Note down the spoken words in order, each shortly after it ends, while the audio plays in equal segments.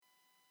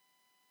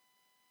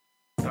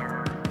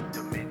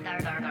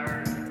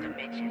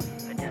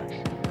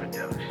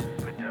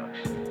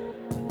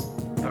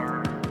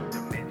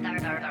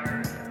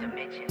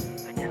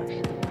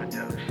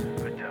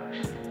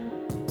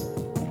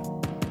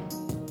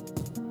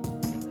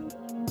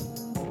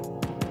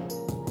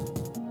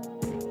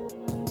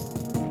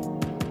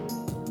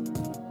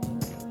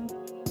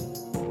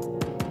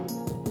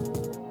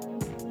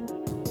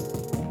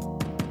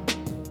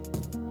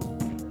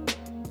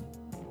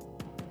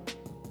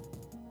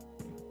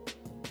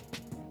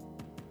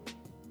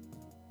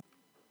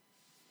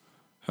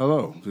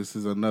Hello, this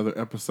is another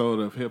episode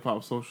of Hip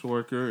Hop Social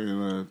Worker,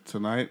 and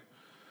tonight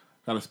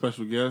got a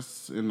special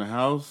guest in the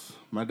house,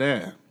 my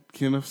dad,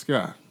 Kenneth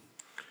Scott.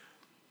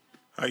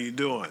 How you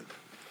doing?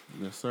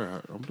 Yes,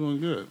 sir. I'm doing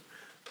good.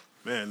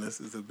 Man, this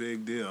is a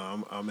big deal.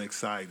 I'm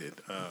excited.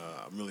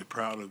 I'm really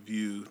proud of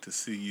you to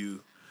see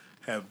you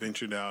have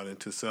ventured out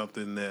into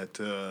something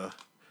that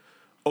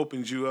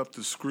opens you up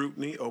to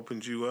scrutiny,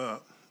 opens you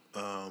up.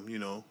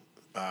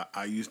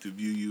 I used to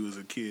view you as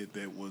a kid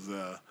that was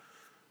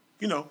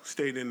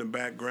stayed in the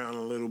background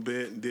a little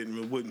bit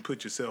and wouldn't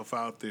put yourself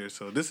out there.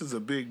 So this is a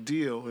big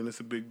deal, and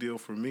it's a big deal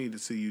for me to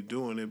see you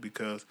doing it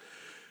because,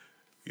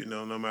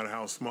 no matter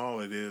how small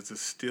it is, it's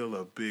still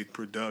a big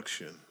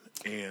production.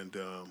 And,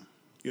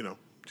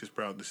 just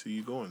proud to see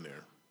you going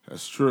there.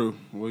 That's true.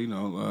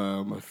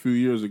 Well, a few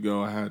years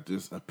ago, I had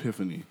this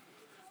epiphany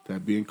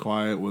that being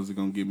quiet wasn't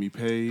going to get me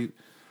paid,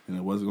 and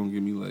it wasn't going to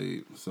get me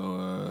laid.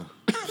 So,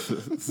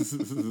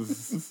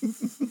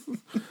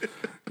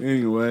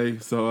 anyway,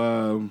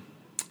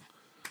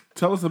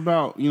 tell us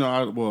about,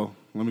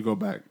 let me go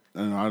back.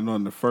 I know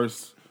in the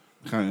first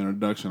kind of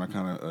introduction, I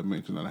kind of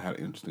mentioned that I had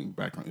an interesting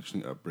background,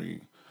 interesting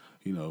upbringing,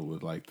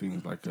 with like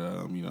things like,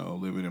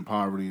 living in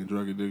poverty and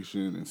drug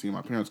addiction and seeing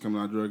my parents coming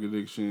out of drug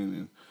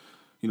addiction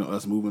and,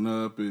 us moving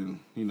up and,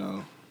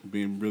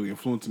 being really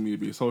influencing me to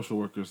be a social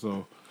worker.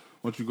 So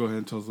why don't you go ahead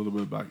and tell us a little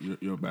bit about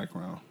your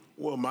background?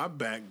 Well, my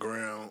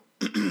background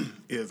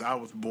is I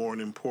was born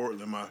in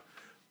Portland. My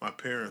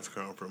parents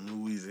come from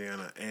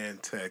Louisiana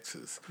and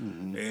Texas.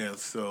 Mm-hmm. And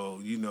so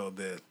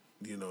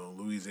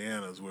Louisiana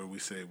is where we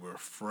say we're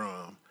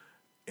from.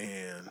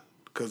 And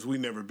because we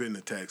never been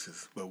to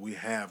Texas, but we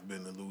have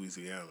been to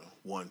Louisiana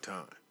one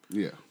time.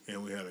 Yeah.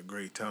 And we had a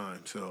great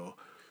time. So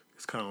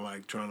it's kind of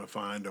like trying to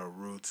find our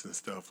roots and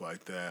stuff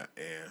like that.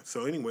 And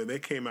so anyway, they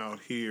came out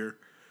here,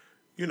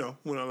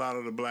 when a lot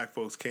of the black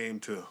folks came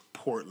to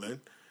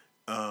Portland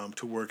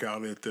to work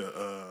out at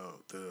the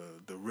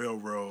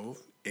railroad.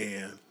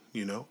 And,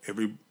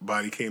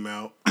 everybody came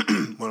out.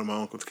 One of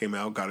my uncles came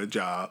out, got a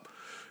job,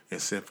 and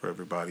sent for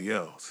everybody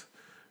else.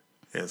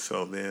 And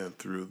so then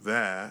through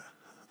that,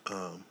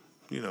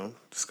 the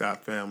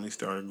Scott family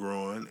started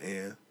growing,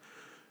 and,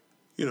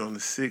 in the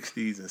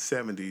 60s and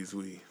 70s,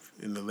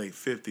 in the late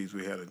 50s,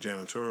 we had a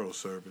janitorial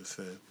service,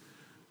 and,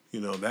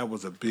 that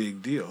was a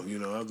big deal.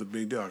 That was a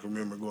big deal. I can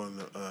remember going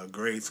to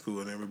grade school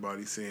and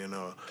everybody saying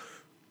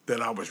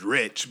that I was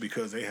rich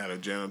because they had a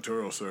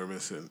janitorial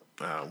service, and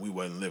we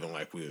wasn't living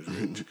like we was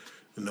rich,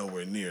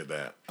 nowhere near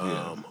that.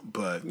 Yeah.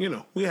 But,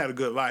 we had a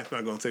good life. I'm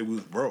not going to say we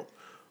was broke,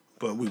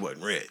 but we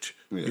wasn't rich,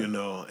 and...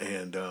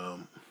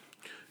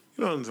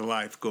 as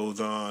life goes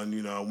on,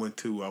 I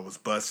was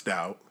bussed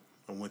out.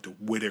 I went to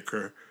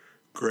Whitaker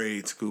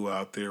grade school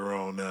out there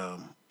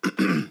on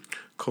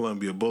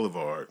Columbia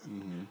Boulevard,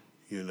 and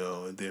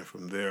then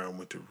from there I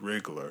went to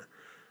Rigler.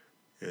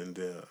 And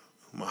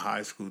my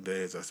high school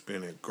days I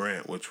spent at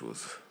Grant, which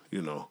was,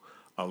 a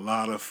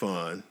lot of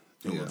fun.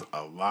 It was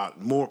a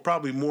lot more,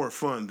 probably more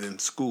fun than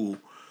school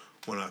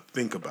when I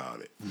think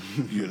about it,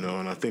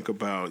 and I think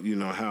about,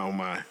 how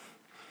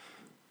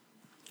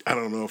I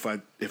don't know if I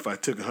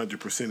took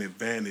 100%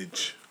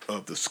 advantage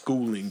of the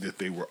schooling that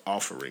they were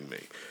offering me.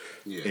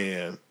 Yeah.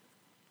 And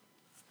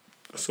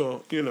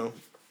so,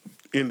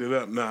 ended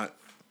up not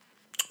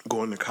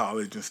going to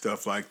college and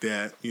stuff like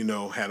that.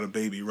 Had a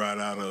baby right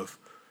out of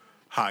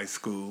high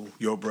school,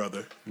 your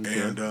brother.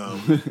 Okay. And,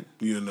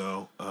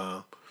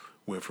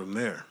 went from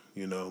there.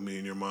 Me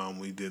and your mom,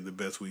 we did the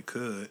best we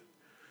could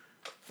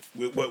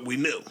with what we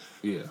knew.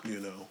 Yeah.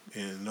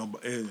 And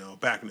nobody,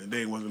 back in the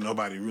day, wasn't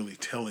nobody really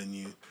telling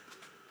you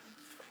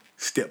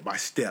step by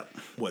step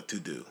what to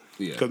do.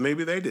 Yeah. Because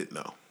maybe they didn't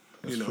know.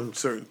 That's true.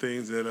 Certain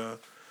things that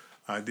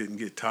I didn't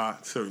get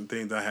taught, certain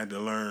things I had to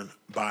learn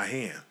by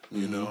hand.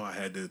 I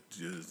had to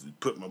just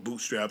put my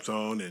bootstraps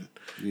on and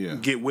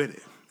get with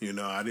it.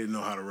 I didn't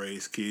know how to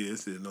raise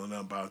kids, didn't know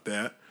nothing about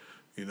that.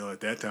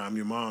 At that time,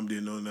 your mom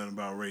didn't know nothing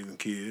about raising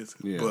kids.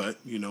 Yeah. But,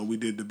 we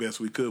did the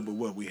best we could with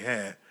what we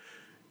had.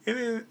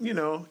 And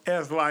then,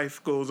 as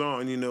life goes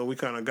on, we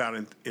kind of got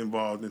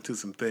involved into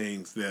some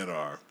things that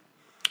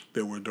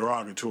were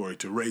derogatory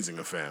to raising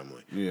a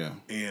family. Yeah.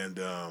 And,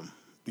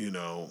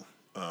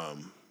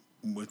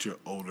 with your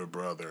older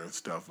brother and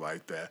stuff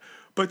like that.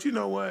 But you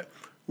know what?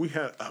 We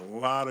had a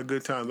lot of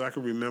good times. I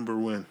can remember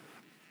when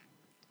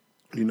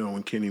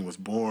Kenny was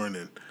born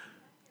and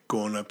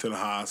going up to the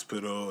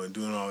hospital and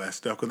doing all that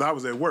stuff. Because I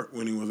was at work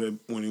when he was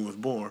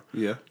born.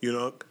 Yeah.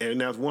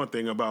 And that's one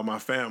thing about my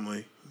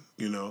family,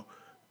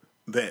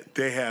 that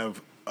they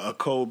have a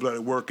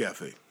cold-blooded work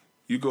ethic.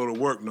 You go to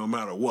work no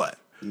matter what.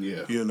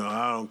 Yeah.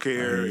 I don't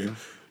care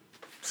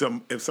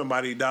if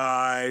somebody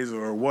dies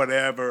or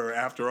whatever.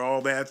 After all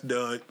that's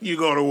done, you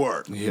go to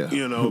work. Yeah.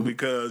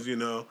 Because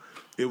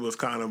it was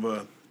kind of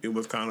a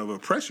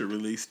pressure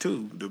release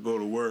too to go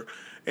to work.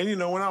 And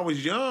when I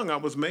was young, I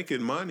was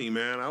making money,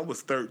 man. I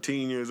was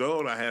 13 years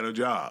old. I had a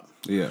job.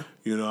 Yeah.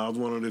 I was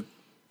one of the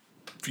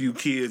few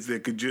kids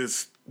that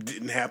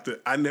didn't have to.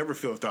 I never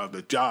filled out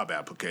the job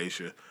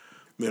application.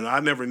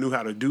 I never knew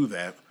how to do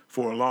that.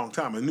 for a long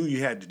time. I knew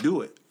you had to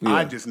do it. Yeah.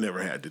 I just never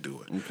had to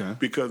do it. Okay.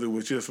 Because it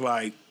was just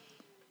like,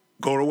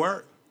 go to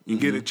work and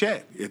get a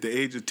check. At the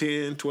age of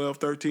 10, 12,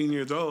 13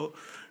 years old,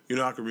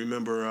 I can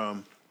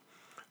remember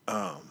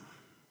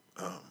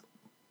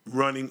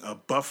running a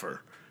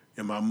buffer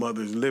in my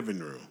mother's living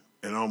room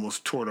and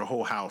almost tore the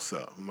whole house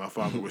up. My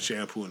father was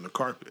shampooing the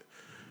carpet.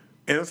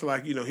 And it's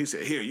like, he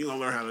said, here, you're going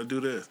to learn how to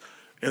do this.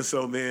 And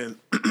so then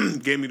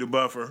gave me the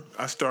buffer.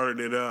 I started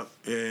it up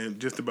and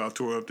just about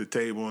tore up the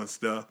table and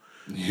stuff,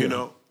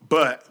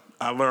 But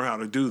I learned how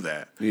to do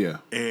that. Yeah.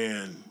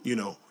 And,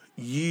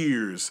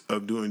 years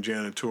of doing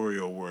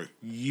janitorial work,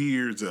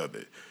 years of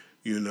it.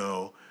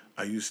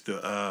 I used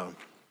to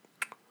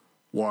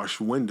wash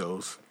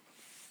windows.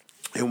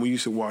 And we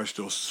used to wash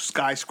those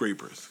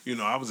skyscrapers.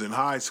 I was in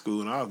high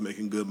school and I was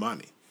making good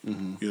money.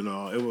 Mm-hmm.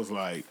 It was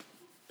like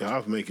I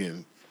was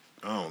making,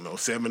 I don't know,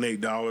 $7,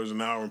 $8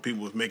 an hour, and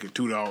people was making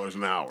 $2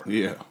 an hour.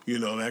 Yeah.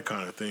 That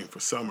kind of thing for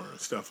summer and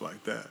stuff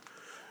like that.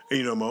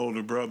 And, my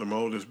oldest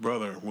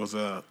brother was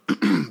the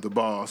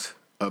boss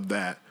of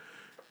that,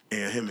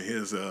 and him and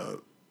his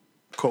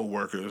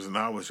co-workers, and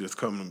I was just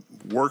coming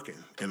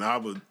working. And I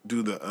would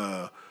do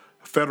the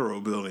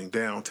federal building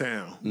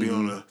downtown, be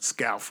on a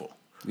scaffold.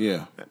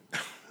 Yeah.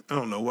 I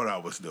don't know what I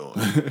was doing.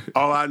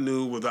 All I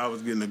knew was I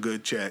was getting a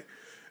good check.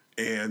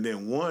 And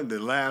then the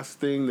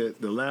last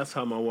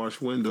time I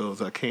washed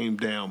windows, I came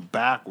down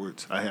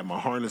backwards. I had my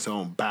harness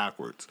on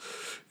backwards.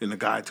 And the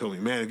guy told me,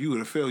 man, if you would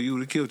have failed, you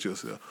would have killed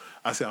yourself.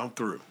 I said, I'm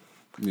through.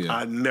 Yeah.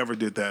 I never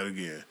did that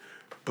again.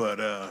 But,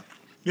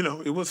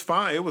 it was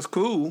fine. It was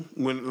cool as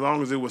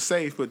long as it was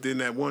safe. But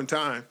then at one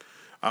time,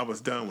 I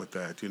was done with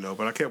that,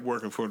 But I kept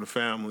working for the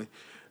family.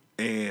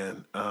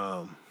 And,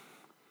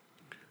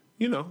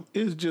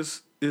 it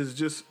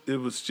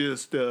was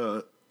just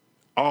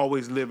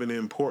always living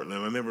in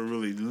Portland. I never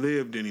really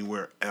lived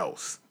anywhere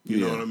else.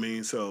 You know what I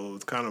mean? So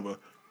it's kind of a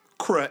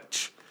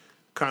crutch,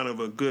 kind of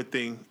a good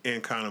thing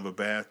and kind of a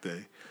bad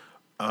thing.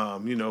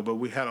 But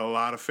we had a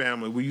lot of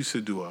family. We used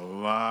to do a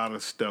lot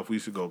of stuff. We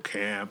used to go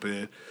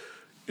camping.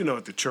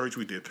 At the church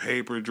we did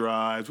paper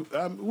drives.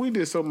 We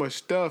did so much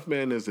stuff,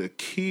 man, as a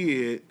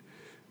kid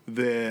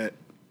that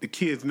the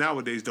kids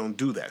nowadays don't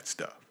do that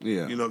stuff.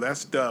 Yeah. That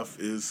stuff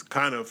is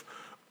kind of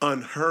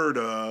unheard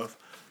of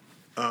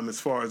as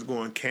far as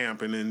going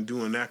camping and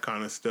doing that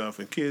kind of stuff.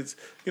 And kids,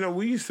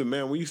 we used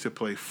to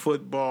play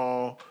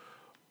football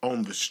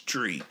on the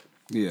street.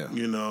 Yeah. I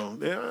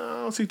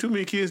don't see too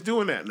many kids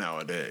doing that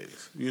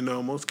nowadays.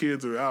 Most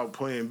kids are out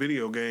playing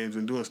video games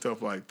and doing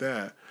stuff like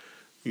that,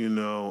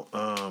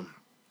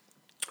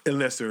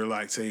 unless they're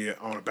like, say,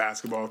 on a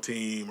basketball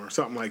team or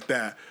something like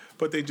that.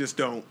 But they just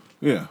don't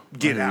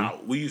get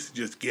out. We used to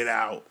just get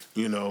out,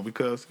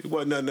 because it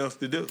wasn't nothing else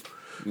to do.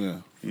 Yeah.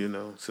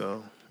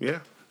 So, yeah,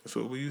 that's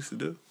what we used to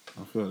do.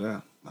 I feel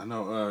that. I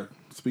know,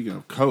 speaking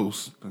of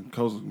Coast,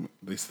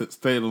 they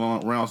stayed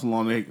around so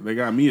long, they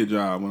got me a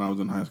job when I was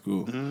in high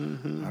school.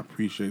 Mm-hmm. I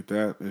appreciate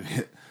that.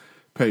 It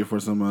paid for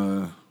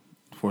some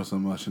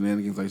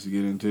shenanigans I used to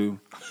get into.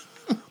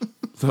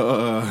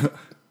 So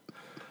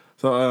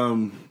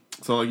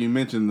like you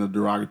mentioned the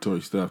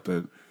derogatory stuff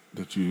that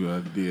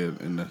you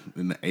did in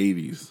the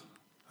 80s.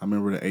 I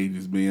remember the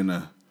 80s being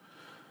a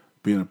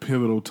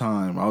pivotal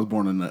time. I was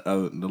born in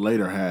the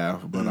later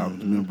half, but I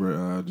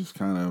remember just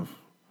kind of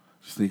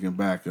sneaking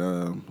back.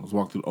 I was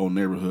walking through the old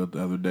neighborhood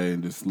the other day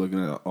and just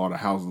looking at all the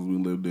houses we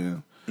lived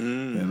in.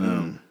 Mm-hmm.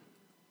 And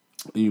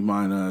you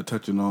mind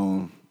touching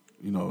on,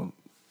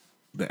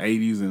 the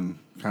 80s and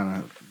kind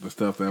of the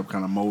stuff that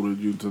kind of molded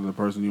you to the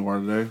person you are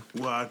today?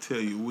 Well, I tell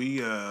you,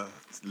 we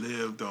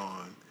lived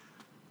on,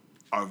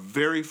 our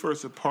very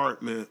first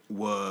apartment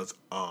was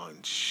on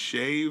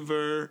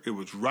Shaver. It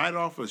was right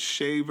off of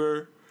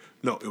Shaver.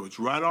 No, it was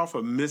right off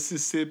of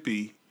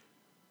Mississippi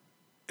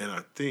and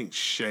I think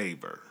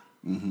Shaver.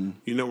 Mm-hmm.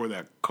 You know where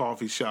that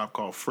coffee shop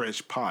called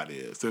Fresh Pot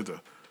is?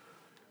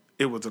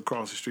 It was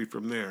across the street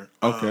from there.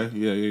 Okay,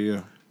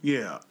 yeah.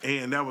 Yeah,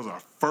 and that was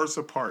our first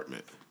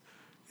apartment.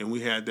 And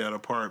we had that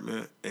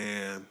apartment,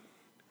 and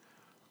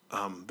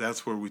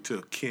that's where we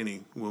took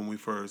Kenny when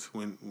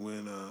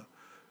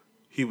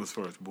he was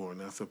first born.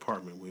 That's the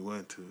apartment we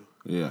went to.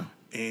 Yeah.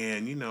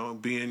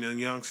 And, being a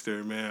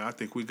youngster, man, I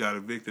think we got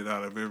evicted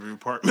out of every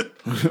apartment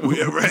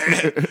we ever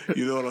had.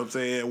 You know what I'm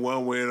saying?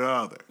 One way or the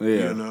other.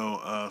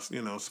 Yeah.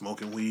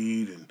 Smoking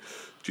weed and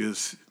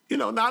just,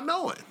 not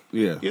knowing.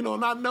 Yeah.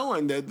 Not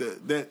knowing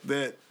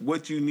that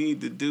what you need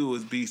to do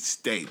is be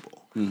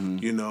stable.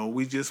 Mm-hmm.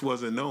 We just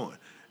wasn't knowing.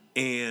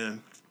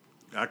 And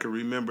I can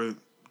remember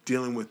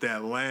dealing with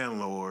that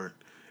landlord.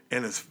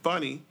 And it's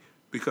funny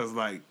because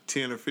like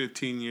 10 or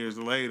 15 years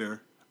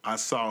later, I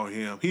saw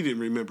him. He didn't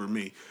remember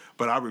me,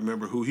 but I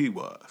remember who he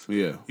was.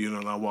 Yeah.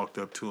 And I walked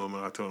up to him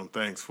and I told him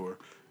thanks for,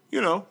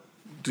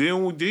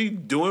 doing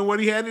what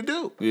he had to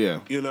do. Yeah.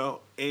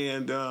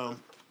 And,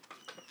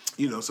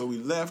 so we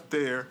left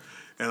there.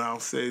 And I'll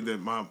say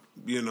that my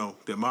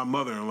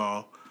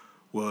mother-in-law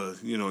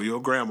was, your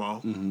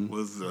grandma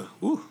was,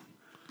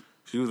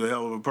 she was a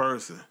hell of a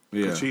person.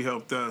 Yeah. 'Cause she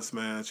helped us,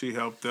 man. She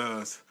helped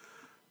us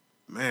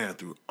man,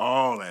 through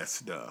all that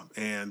stuff.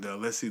 And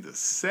let's see, the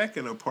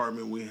second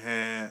apartment we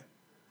had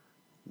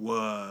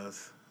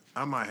was,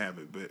 I might have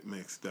it bit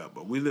mixed up,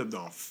 but we lived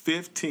on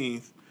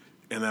 15th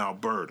in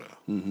Alberta.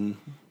 Mm-hmm.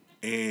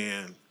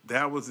 And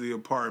that was the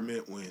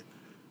apartment when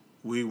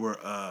we were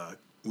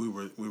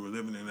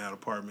living in that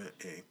apartment,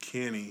 and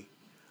Kenny,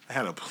 I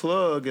had a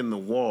plug in the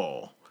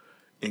wall,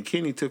 and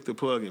Kenny took the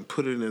plug and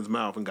put it in his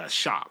mouth and got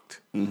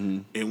shocked,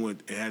 and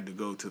had to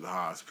go to the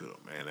hospital.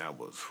 Man, that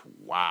was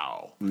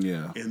wow.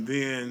 Yeah. And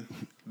then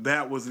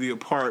that was the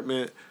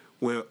apartment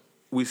where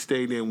we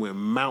stayed in when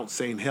Mount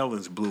St.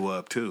 Helens blew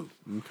up too.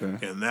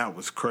 Okay. And that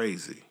was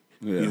crazy.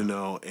 Yeah. You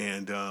know,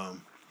 and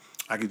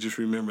I could just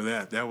remember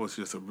that. That was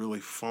just a really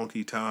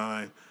funky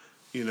time.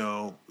 You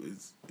know,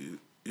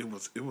 it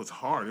was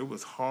hard. It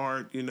was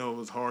hard, you know, it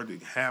was hard to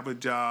have a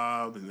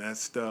job and that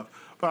stuff.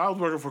 But I was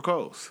working for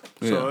Coast.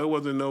 So it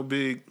wasn't no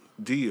big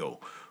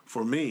deal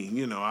for me.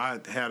 You know, I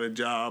had a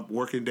job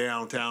working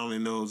downtown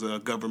in those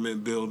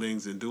government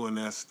buildings and doing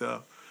that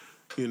stuff,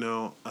 you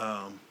know,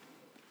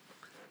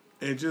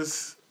 and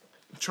just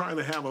trying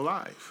to have a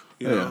life,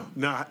 you know,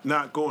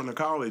 not going to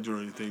college or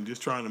anything,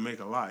 just trying to make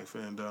a life.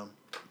 And,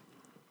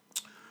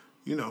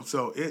 you know,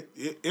 so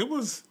it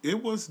was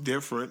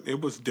different.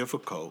 It was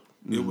difficult.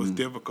 It was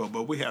difficult,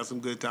 but we had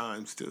some good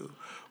times too.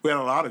 We had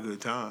a lot of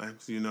good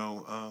times, you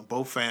know,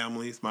 both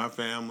families, my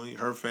family,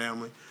 her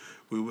family.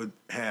 We would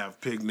have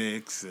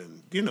picnics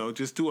and, you know,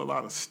 just do a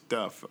lot of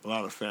stuff, a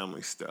lot of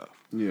family stuff.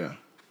 Yeah.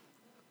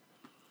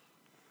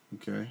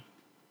 Okay.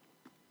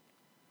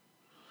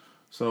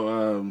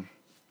 So,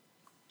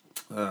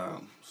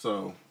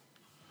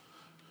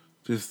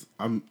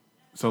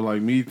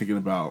 like me thinking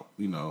about,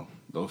 you know,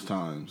 those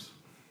times,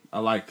 I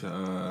like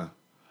to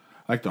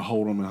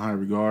hold them in high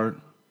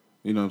regard.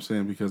 You know what I'm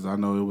saying? Because I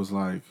know it was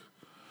like,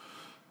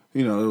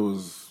 you know, it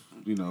was,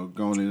 you know,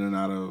 going in and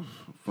out of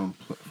from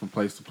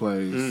place to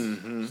place,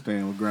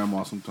 staying with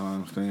grandma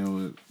sometimes, staying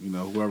with, you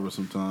know, whoever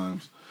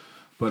sometimes.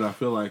 But I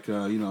feel like,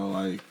 you know,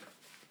 like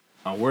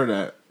I wear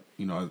that,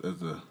 you know,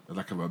 as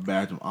like a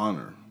badge of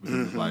honor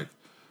because it's like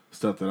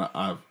stuff that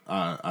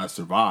I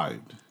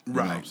survived. You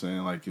know what I'm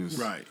saying? Like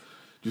it's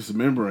just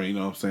remembering, you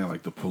know what I'm saying,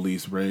 like the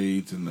police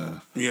raids and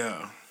the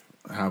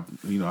how,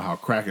 you know, how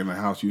cracking the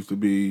house used to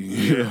be,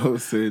 you know what I'm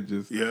saying?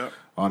 Just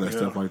all that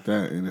stuff like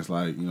that. And it's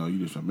like, you know, you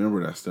just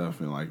remember that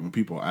stuff. And like when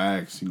people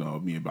ask, you know,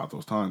 me about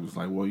those times, it's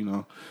like, well, you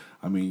know,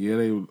 I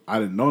mean, I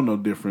didn't know no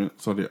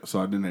different, so I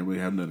didn't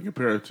really have nothing to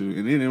compare it to.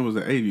 And then it was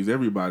the 80s.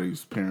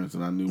 Everybody's parents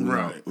that I knew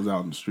was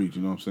out in the street,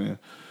 you know what I'm saying?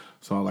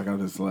 So like I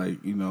just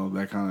like, you know,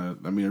 that kind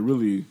of, I mean, it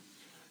really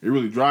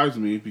drives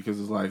me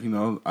because it's like, you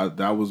know,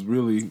 that was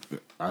really,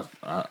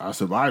 I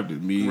survived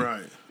it. Me.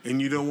 Right. And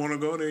you don't want to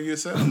go there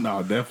yourself?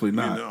 No, definitely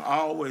not. You know, I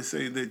always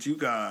say that you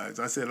guys,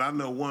 I said, I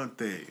know one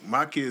thing.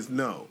 My kids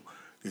know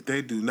that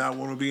they do not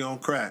want to be on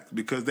crack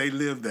because they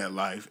lived that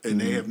life and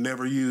they have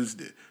never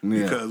used it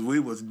because we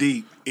was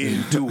deep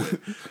into it.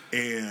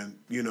 And,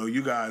 you know,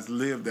 you guys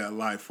lived that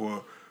life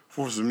for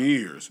some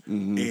years.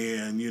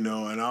 And, you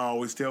know, and I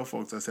always tell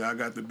folks, I say, I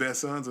got the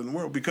best sons in the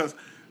world because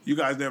you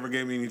guys never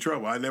gave me any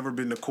trouble. I never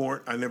been to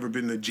court. I never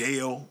been to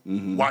jail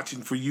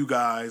watching for you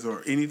guys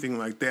or anything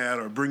like that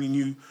or bringing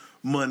you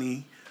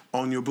money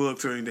on your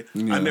books or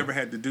anything. I never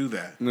had to do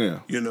that.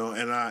 You know,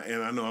 and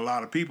I know a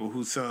lot of people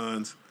whose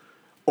sons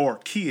or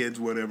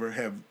kids, whatever,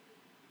 have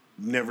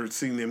never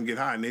seen them get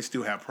high and they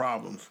still have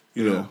problems.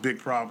 You know, big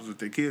problems with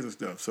their kids and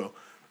stuff. So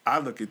I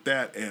look at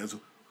that as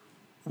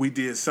we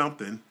did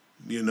something.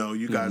 You know,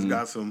 you guys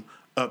got some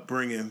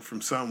upbringing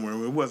from somewhere.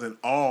 It wasn't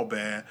all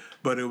bad,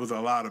 but it was a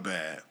lot of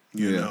bad.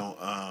 You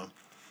know,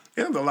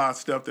 there's a lot of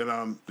stuff that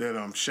I'm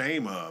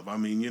ashamed of. I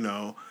mean, you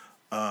know,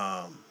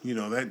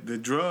 that the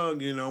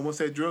drug, you know, once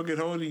that drug get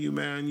hold of you,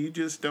 man, you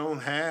just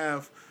don't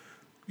have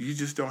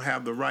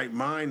the right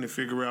mind to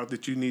figure out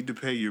that you need to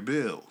pay your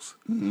bills.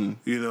 You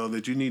know,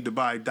 that you need to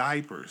buy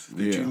diapers,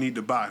 that you need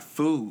to buy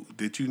food,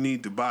 that you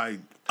need to buy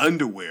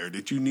underwear,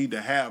 that you need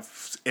to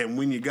have. And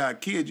when you got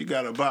kids, you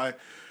got to buy.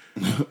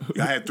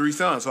 I had 3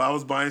 sons, so I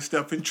was buying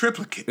stuff in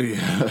triplicate.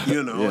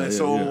 You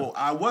know,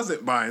 I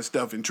wasn't buying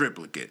stuff in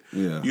triplicate.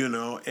 You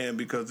know, and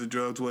because the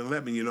drugs wouldn't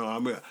let me, you know,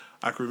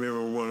 I can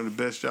remember one of the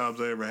best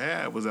jobs I ever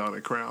had was out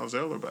at Crown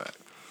Zellerback.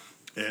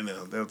 And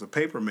there was a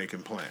paper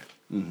making plant.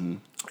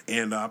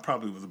 And I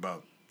probably was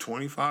about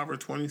 25 or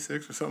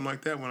 26 or something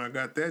like that when I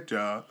got that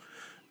job.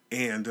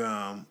 And,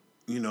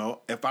 you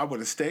know, if I would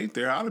have stayed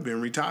there, I'd have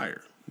been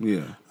retired.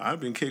 I'd have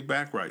been kicked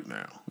back right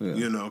now.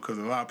 You know, because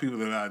a lot of people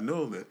that I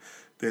know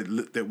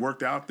that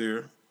worked out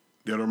there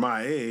that are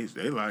my age,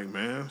 they like,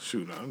 man,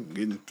 shoot, I'm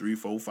getting $3,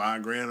 $4,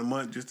 $5 grand a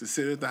month just to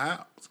sit at the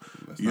house.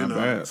 That's not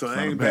bad. So it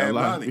ain't bad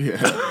money. You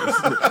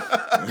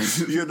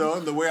know,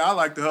 the way I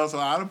like to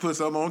hustle, I'd have put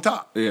something on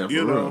top. You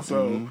know, real.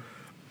 So,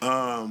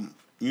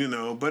 you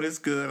know, but it's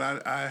good.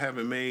 I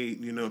haven't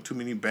made, you know, too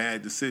many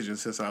bad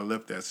decisions since I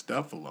left that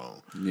stuff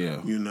alone.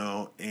 You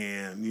know,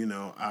 and, you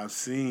know, I've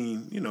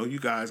seen, you know, you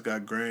guys got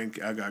I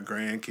got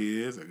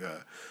grandkids, I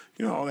got,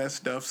 you know, all that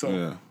stuff.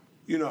 So,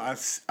 you know, I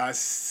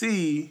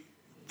see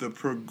the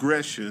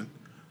progression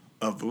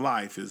of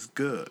life is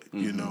good,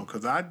 you know,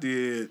 because I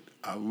did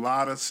a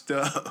lot of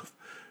stuff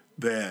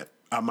that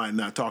I might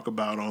not talk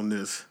about on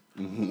this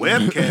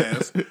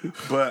webcast,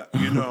 but,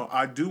 you know,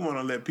 I do want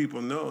to let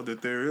people know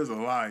that there is a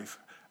life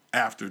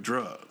after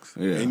drugs.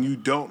 Yeah. And you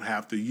don't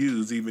have to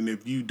use even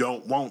if you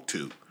don't want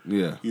to.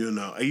 Yeah. You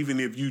know, even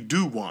if you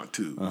do want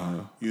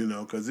to. You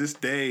know, because it's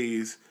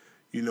days,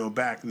 you know,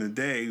 back in the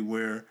day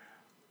where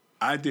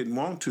I didn't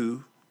want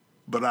to,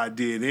 but I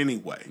did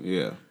anyway.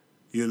 Yeah.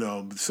 You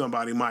know,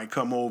 somebody might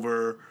come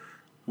over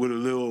with a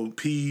little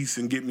piece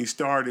and get me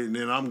started, and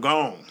then I'm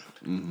gone.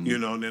 You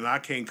know, and then I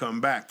can't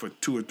come back for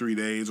 2 or 3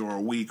 days or a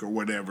week or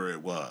whatever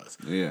it was.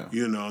 Yeah.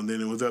 You know, and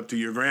then it was up to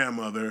your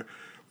grandmother,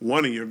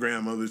 one of your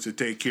grandmothers, to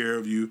take care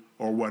of you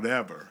or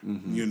whatever.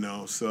 You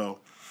know, so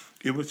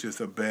it was just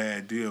a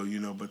bad deal, you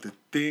know. But the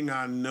thing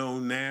I know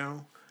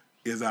now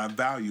is I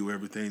value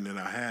everything that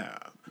I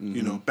have.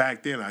 You know,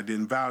 back then I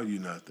didn't value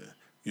nothing.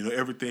 You know,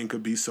 everything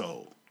could be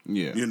sold.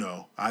 Yeah. You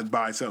know, I'd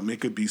buy something, it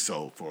could be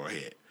sold for a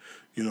head.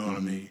 You know what I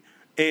mean?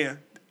 And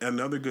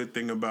another good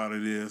thing about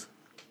it is,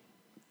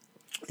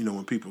 you know,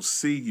 when people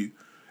see you,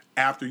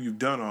 after you've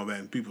done all that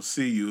and people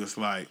see you, it's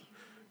like,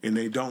 and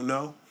they don't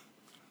know,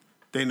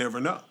 they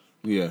never know.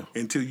 Yeah.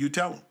 Until you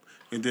tell them.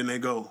 And then they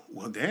go,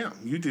 well, damn,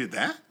 you did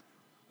that?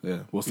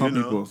 Yeah. Well,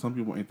 some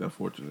people ain't that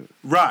fortunate.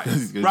 Right,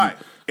 right.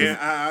 And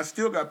I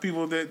still got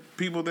people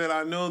that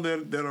I know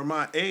that are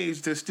my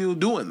age that's still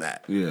doing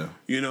that. Yeah.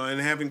 You know,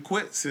 and haven't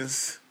quit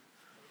since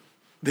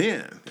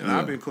then. And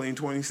I've been clean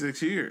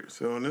 26 years.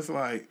 So, and it's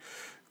like,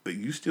 but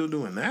you still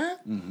doing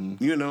that?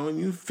 You know, and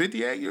you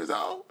 58 years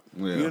old?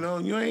 Yeah. You know,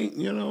 and you ain't,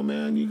 you know,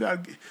 man,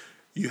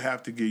 you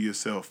have to give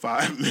yourself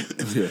 5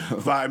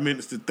 minutes. 5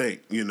 minutes to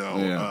think, you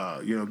know.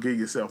 You know, give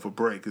yourself a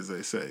break, as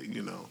they say,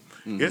 you know.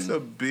 It's a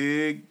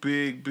big,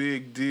 big,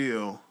 big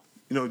deal.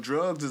 You know,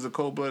 drugs is a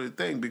cold-blooded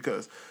thing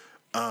because,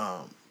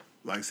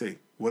 like I say,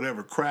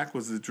 whatever crack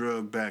was the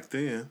drug back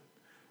then,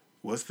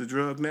 what's the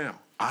drug now?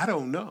 I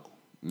don't know.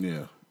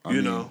 Yeah. I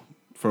You mean, know?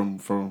 From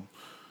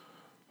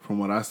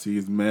what I see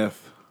is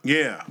meth.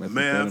 Yeah,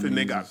 meth, and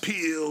they got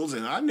pills,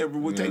 and I never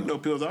would take no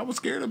pills. I was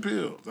scared of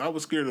pills. I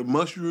was scared of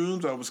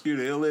mushrooms. I was scared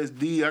of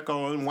LSD. I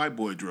call them white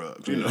boy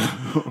drugs, you know.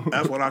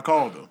 That's what I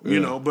called them, you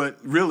know. But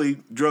really,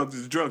 drugs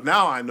is drugs.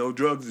 Now I know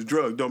drugs is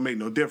drugs. Don't make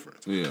no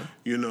difference. Yeah.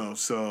 You know,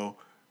 so,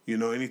 you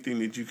know, anything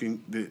that you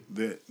can,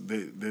 that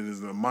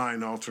is a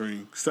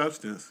mind-altering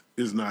substance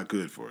is not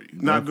good for you.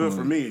 Definitely. Not good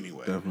for me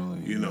anyway.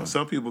 Definitely. You know,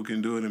 some people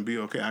can do it and be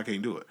okay. I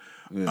can't do it.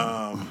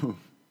 Yeah.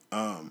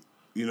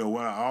 You know,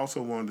 what I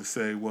also wanted to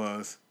say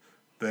was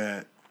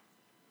that,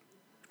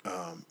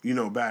 you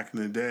know, back in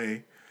the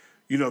day,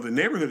 you know, the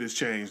neighborhood has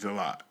changed a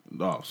lot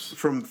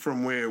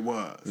from where it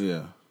was.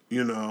 Yeah.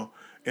 You know,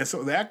 and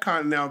so that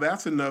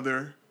that's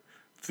another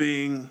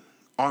thing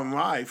on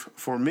life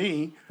for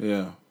me.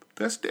 Yeah.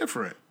 That's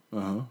different.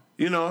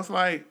 You know, it's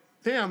like,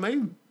 damn,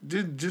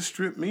 they just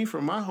stripped me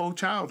from my whole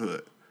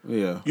childhood.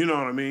 Yeah. You know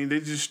what I mean? They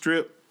just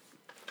stripped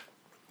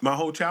my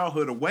whole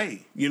childhood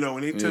away, you know,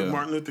 when they took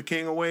Martin Luther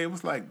King away, it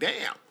was like,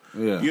 damn,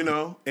 you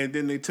know, and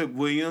then they took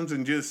Williams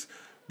and just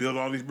built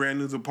all these brand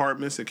new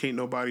apartments that can't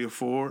nobody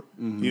afford,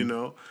 you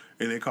know,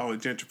 and they call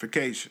it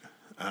gentrification.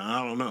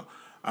 I don't know.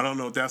 I don't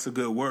know if that's a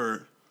good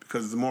word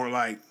because it's more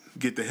like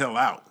get the hell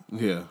out.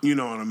 Yeah. You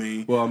know what I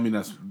mean? Well, I mean,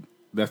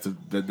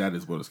 that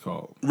is what it's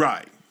called.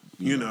 Right.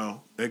 You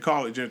know, they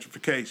call it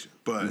gentrification,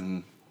 but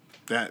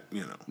that,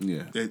 you know,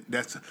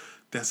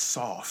 that's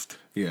soft.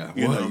 Yeah.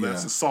 You know,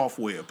 that's a soft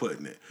way of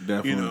putting it.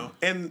 Definitely. You know,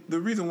 and the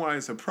reason why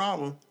it's a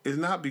problem is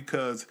not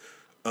because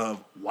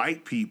of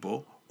white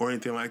people or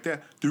anything like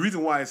that. The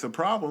reason why it's a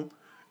problem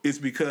is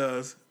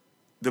because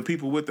the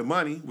people with the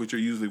money, which are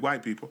usually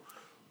white people,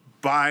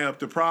 buy up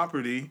the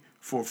property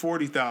for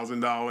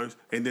 $40,000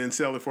 and then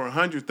sell it for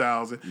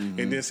 $100,000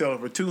 and then sell it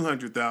for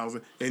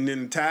 $200,000 and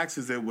then the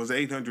taxes that was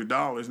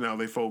 $800 now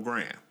they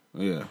 $4,000.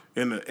 Yeah.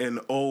 And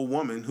the old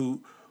woman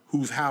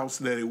whose house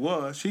that it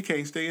was, she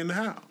can't stay in the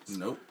house.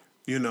 Nope.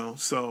 You know,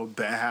 so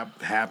that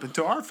happened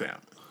to our family.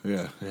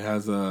 Yeah, it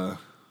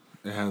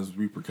has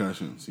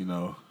repercussions, you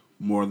know,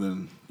 more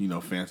than, you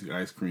know, fancy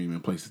ice cream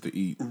and places to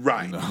eat.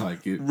 Right. You know,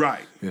 like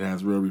it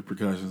has real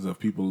repercussions of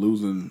people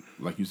losing,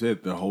 like you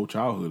said, their whole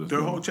childhood.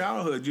 Their whole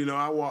childhood. You know,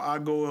 I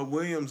go to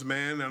Williams,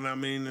 man, and I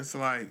mean, it's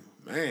like,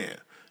 man,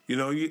 you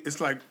know,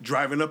 it's like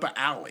driving up an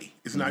alley.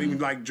 It's not even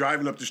like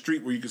driving up the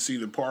street where you can see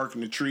the park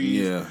and the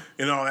trees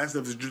and all that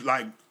stuff. It's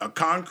like a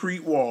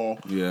concrete wall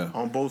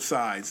on both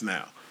sides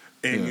now.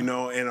 And, you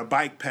know, and a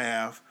bike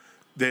path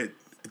that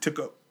took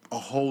up a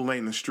whole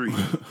lane of street.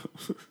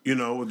 You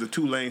know, with the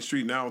 2-lane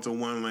street, now it's a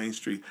 1-lane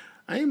street.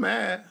 I ain't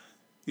mad.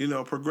 You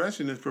know,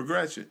 progression is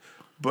progression.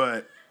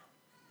 But,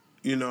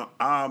 you know,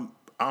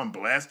 I'm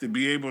blessed to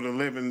be able to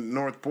live in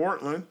North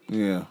Portland.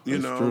 Yeah, you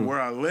know, true.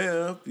 Where I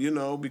live, you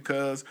know,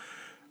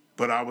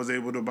 but I was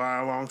able to buy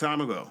a long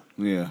time ago.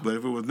 Yeah. But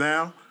if it was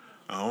now,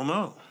 I don't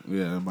know.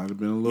 Yeah, it might have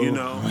been a little. You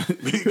know,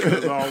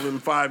 because all them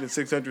 500,000 and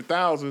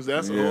 600,000,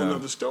 that's a whole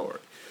other story.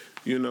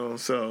 You know,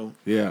 so.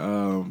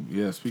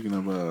 Yeah, speaking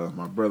of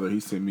my brother,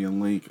 he sent me a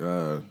link.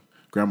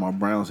 Grandma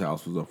Brown's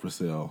house was up for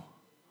sale.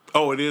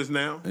 Oh, it is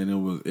now? And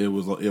it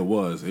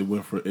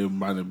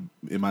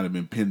might have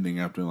been pending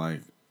after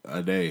like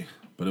a day.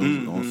 But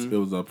it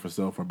was up for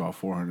sale for about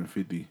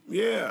 $450.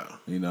 Yeah.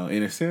 You know,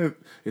 and it said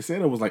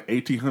it was like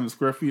 1,800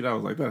 square feet. I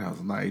was like, that house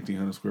is not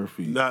 1,800 square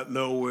feet. Not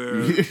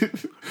nowhere.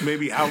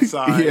 Maybe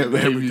outside and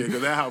everything,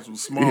 because that house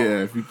was small.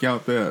 Yeah, if you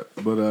count that.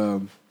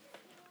 But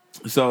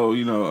so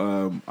you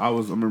know, I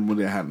remember when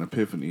they had an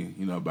epiphany,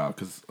 you know, about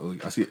because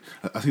I see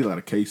a lot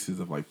of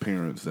cases of like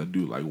parents that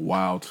do like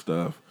wild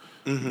stuff,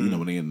 you know,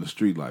 when they in the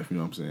street life. You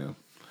know what I'm saying?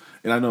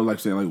 And I know,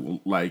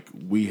 like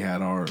we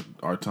had our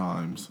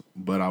times,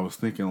 but I was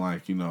thinking,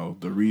 like, you know,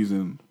 the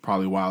reason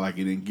probably why, like,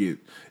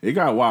 it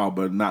got wild,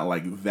 but not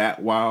like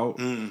that wild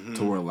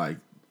to where like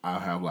I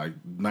have like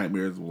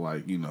nightmares with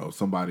like, you know,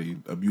 somebody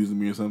abusing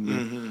me or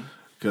something.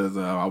 Because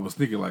I was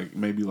thinking like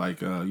maybe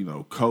like you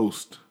know,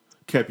 Coast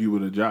kept you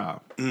with a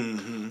job,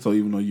 so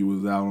even though you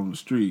was out on the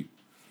street,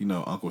 you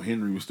know, Uncle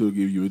Henry would still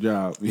give you a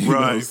job,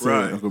 Right.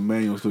 Uncle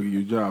Manuel still give you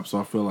a job. So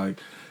I feel like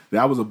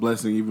that was a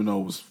blessing, even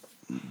though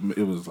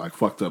it was like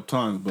fucked up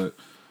times, but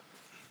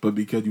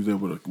because you was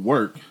able to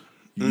work,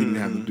 you didn't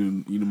have to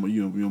do, you know,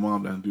 your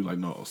mom didn't do like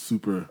no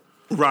super.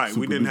 Right, super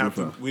we didn't have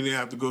stuff. to. We didn't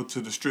have to go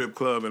to the strip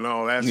club and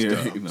all that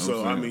stuff. You know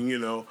so I mean, you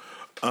know,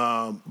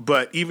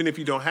 but even if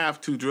you don't have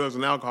to, drugs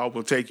and alcohol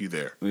will take you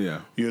there.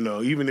 Yeah, you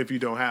know, even if you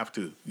don't have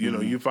to, you know,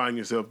 you find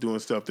yourself doing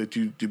stuff that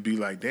you to be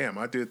like, damn,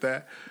 I did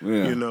that.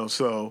 Yeah. You know,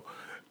 so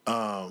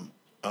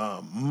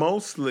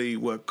mostly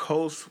what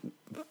Coast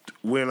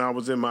when I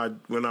was in my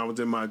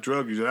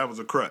drug use, that was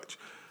a crutch.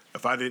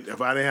 If I didn't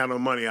have no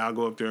money, I'll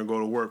go up there and go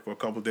to work for a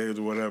couple of days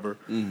or whatever.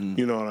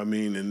 You know what I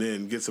mean, and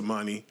then get some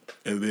money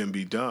and then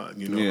be done.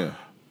 You know,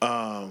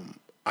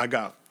 I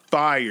got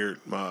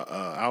fired. My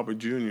Albert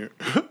Jr.,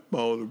 my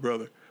older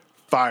brother,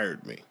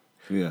 fired me.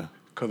 Yeah,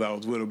 because I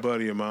was with a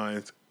buddy of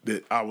mine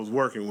that I was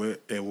working with,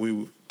 and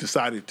we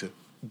decided to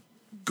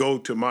go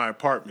to my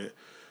apartment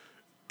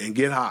and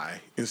get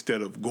high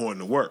instead of going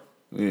to work.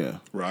 Yeah,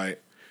 right.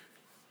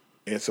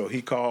 And so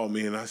he called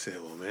me, and I said,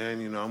 well,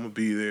 man, you know, I'm going to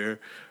be there,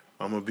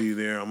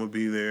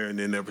 and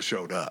they never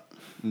showed up.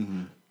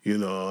 You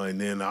know,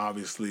 and then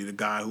obviously the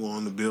guy who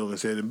owned the building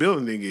said the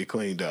building didn't get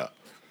cleaned up.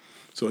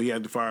 So he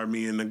had to fire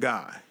me and the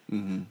guy,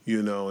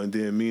 you know, and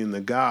then me and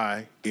the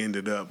guy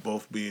ended up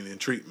both being in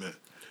treatment.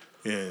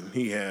 And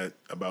he had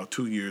about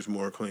 2 years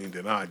more clean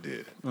than I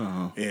did.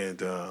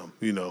 And,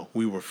 you know,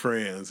 we were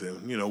friends,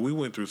 and, you know, we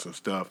went through some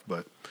stuff,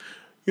 but,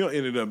 you know,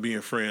 ended up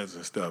being friends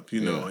and stuff,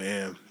 you know,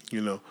 and,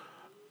 you know,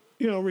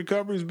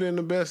 recovery's been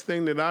the best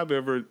thing that I've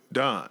ever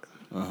done.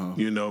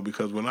 You know,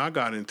 because when I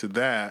got into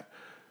that,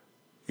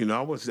 you know,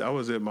 I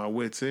was at my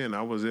wit's end.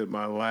 I was at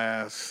my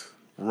last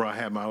run. I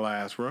had my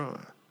last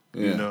run.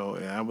 You know,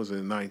 and I was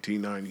in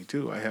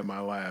 1992. I had my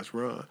last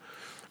run.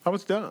 I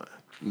was done.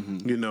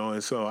 You know,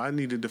 and so I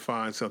needed to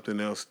find something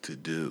else to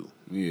do.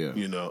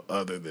 You know,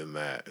 other than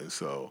that, and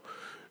so,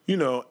 you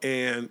know,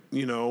 and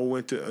you know,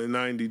 in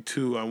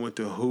 '92. I went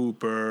to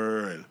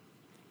Hooper and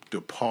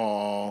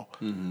DePaul,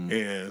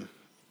 and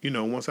you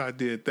know, once I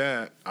did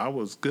that, I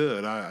was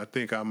good. I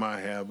think I might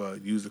have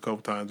used a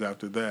couple times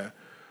after that,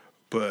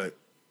 but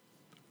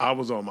I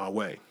was on my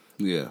way.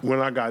 Yeah. When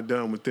I got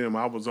done with them,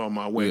 I was on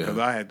my way because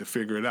I had to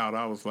figure it out.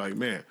 I was like,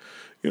 man,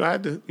 you know, I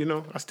had to, you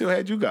know, I still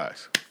had you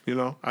guys. You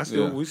know,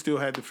 we still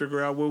had to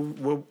figure out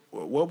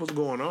what was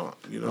going on.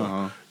 You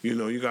know, you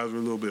know, you guys were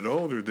a little bit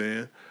older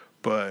then,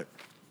 but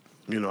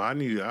you know, I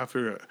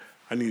figured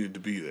I needed to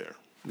be there.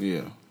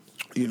 Yeah.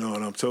 You know,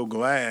 and I'm so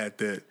glad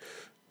that,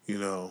 you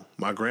know,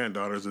 my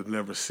granddaughters have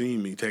never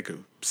seen me take a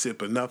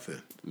sip of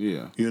nothing.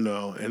 Yeah. You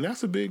know, and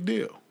that's a big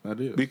deal. That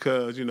is.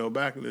 Because, you know,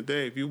 back in the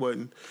day, if you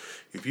wasn't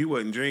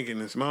drinking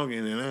and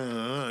smoking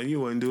and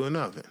you wasn't doing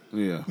nothing.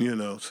 Yeah. You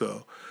know,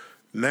 so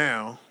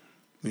now,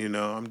 you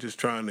know, I'm just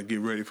trying to get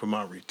ready for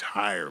my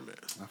retirement.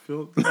 I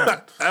feel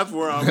that. That's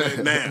where I'm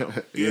at now.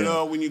 You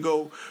know, when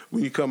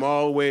you come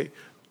all the way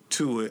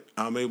to it,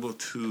 I'm able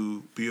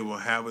to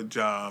have a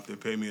job that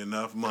pay me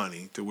enough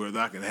money to where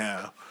I can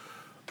have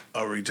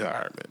a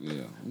retirement.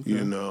 Yeah. Okay.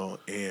 You know,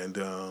 and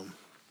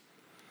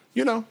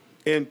you know,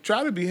 and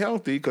try to be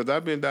healthy because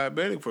I've been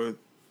diabetic for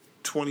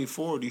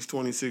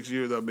 26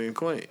 years I've been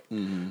clean.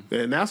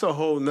 And that's a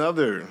whole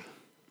nother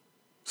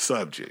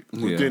subject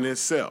within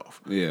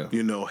itself. Yeah.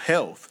 You know,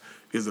 health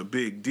is a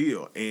big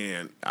deal.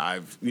 And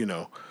I've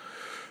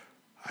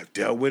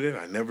dealt with it.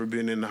 I've never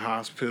been in the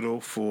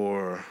hospital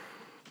for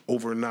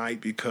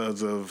overnight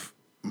because of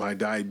my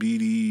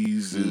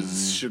diabetes,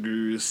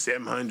 sugar is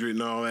 700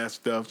 and all that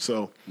stuff.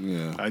 So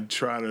I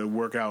try to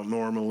work out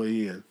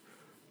normally. And,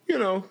 you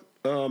know,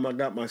 I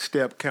got my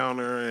step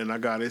counter and I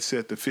got it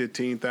set to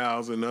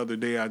 15,000. The other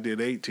day I did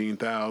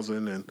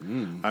 18,000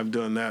 and I've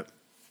done that,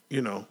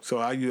 you know. So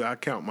I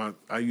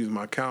use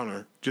my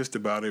counter just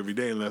about every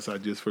day unless I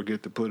just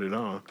forget to put it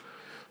on.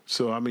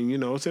 So, I mean, you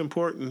know, it's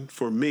important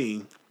for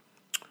me,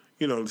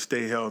 you know, to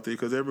stay healthy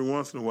because every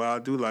once in a while I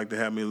do like to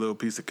have me a little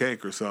piece of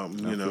cake or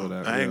something, you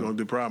know. I ain't going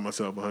to deprive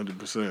myself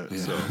 100%. Yeah.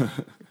 So.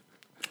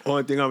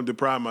 Only thing I'm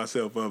depriving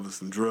myself of is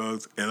some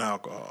drugs and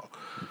alcohol.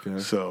 Okay.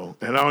 So,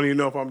 and I don't even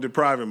know if I'm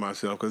depriving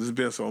myself because it's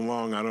been so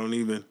long. I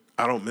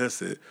don't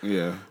miss it.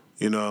 Yeah.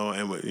 And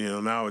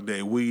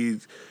nowadays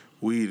weed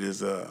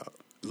is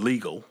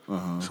legal.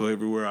 So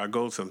everywhere I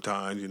go,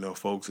 sometimes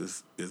folks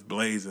is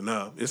blazing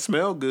up. It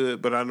smells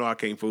good, but I know I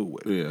can't fool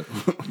with it.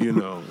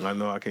 Yeah. I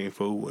know I can't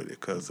fool with it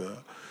because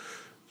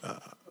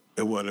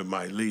it what it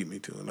might lead me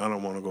to, and I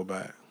don't want to go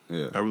back.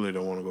 Yeah. I really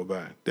don't want to go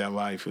back. That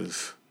life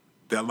is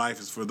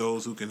for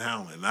those who can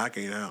handle it, and I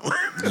can't handle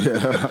it.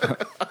 Yeah.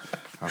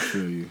 I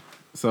feel you.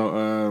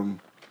 So,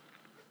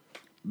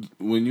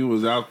 when you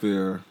was out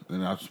there,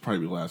 and that's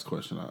probably the last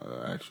question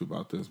I asked you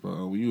about this,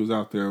 but when you was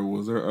out there,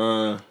 was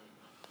there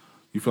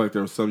you feel like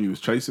there was something you was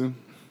chasing?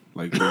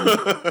 Like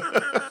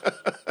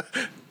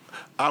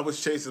I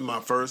was chasing my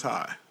first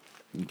high.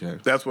 Okay.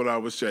 That's what I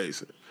was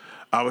chasing.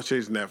 I was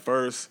chasing that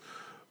first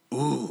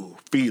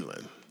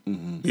feeling.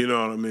 Mm-hmm. You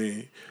know what I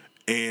mean?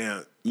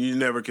 And you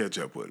never catch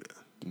up with it.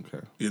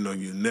 Okay. You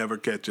never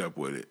catch up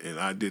with it. And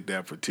I did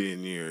that for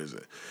 10 years.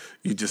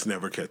 You just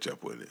never catch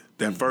up with it.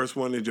 That first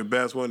one is your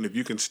best one. If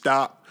you can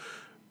stop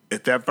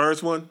at that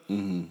first one,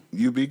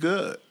 you be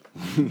good.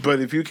 But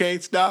if you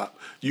can't stop,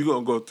 you're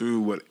going to go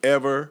through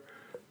whatever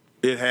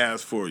it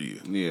has for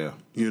you. Yeah.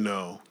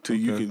 Till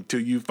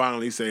you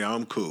finally say,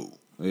 I'm cool.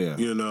 Yeah.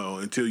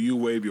 Until you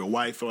wave your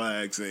white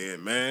flag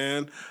saying,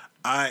 man,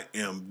 I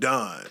am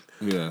done.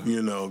 Yeah.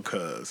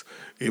 Because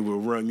it will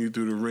run you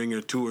through the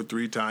ringer 2 or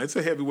 3 times. It's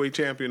a heavyweight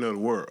champion of the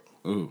world.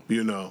 Ooh.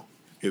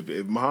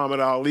 If Muhammad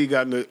Ali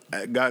got in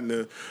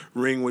the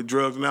ring with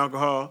drugs and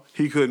alcohol,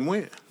 he couldn't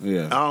win.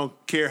 Yeah. I don't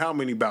care how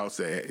many bouts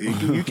they had.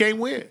 You can't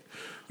win.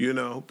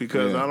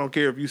 Because I don't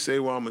care if you say,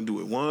 well, I'm going to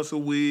do it once a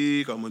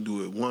week, I'm going to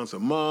do it once a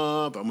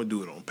month, I'm going to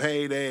do it on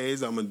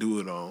paydays, I'm going to do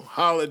it on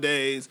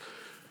holidays.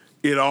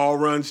 It all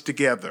runs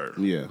together.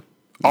 Yeah.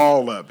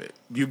 All of it.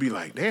 You'd be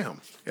like,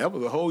 damn, that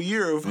was a whole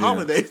year of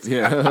holidays.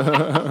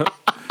 Yeah.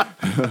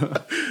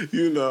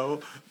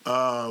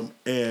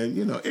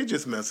 It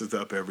just messes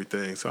up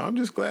everything. So I'm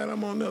just glad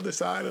I'm on the other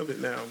side of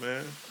it now,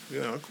 man.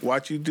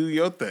 Watch you do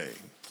your thing,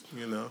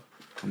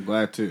 I'm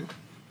glad too.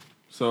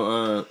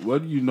 So,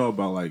 what do you know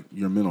about like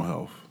your mental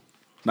health?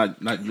 Not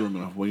your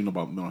mental health. What do you know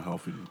about mental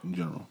health in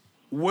general?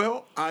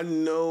 Well, I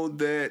know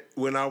that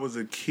when I was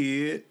a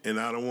kid, and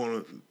I don't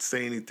want to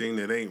say anything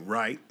that ain't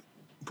right,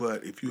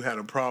 but if you had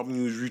a problem,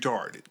 you was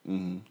retarded.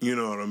 Mm-hmm. You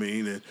know what I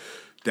mean? And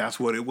that's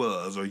what it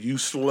was. Or you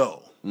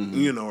slow,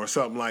 or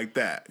something like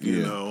that.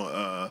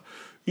 That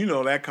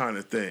kind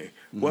of thing.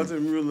 Mm-hmm.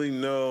 Wasn't really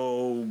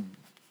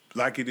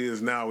like it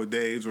is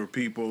nowadays where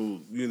people,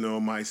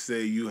 might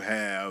say you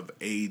have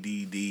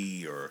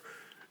ADD or...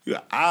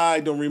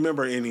 I don't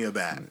remember any of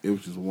that. It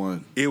was just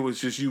one. It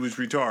was just you was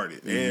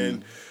retarded. Mm-hmm.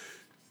 And...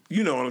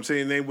 You know what I'm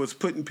saying? They was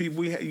putting people...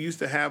 We used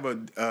to have a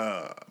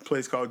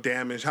place called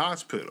Damaged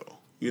Hospital,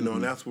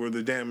 and that's where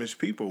the damaged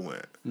people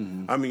went.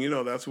 Mm-hmm. I mean,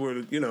 that's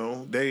where,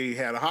 they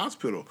had a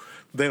hospital.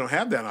 They don't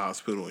have that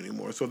hospital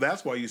anymore. So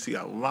that's why you see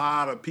a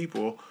lot of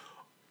people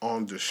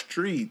on the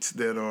streets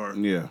that are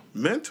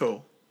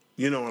mental,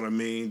 you know what I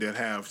mean, that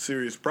have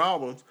serious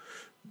problems.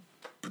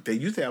 But they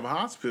used to have a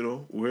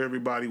hospital where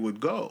everybody would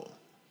go,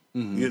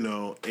 and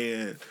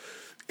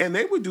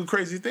they would do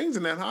crazy things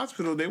in that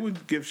hospital. They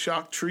would give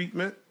shock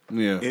treatment.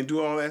 Yeah. And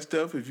do all that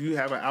stuff. If you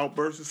have an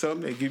outburst or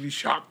something, they give you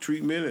shock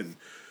treatment and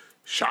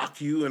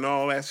shock you and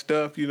all that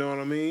stuff, you know what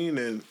I mean?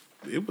 And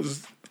it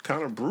was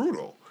kind of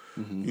brutal,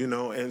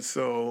 And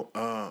so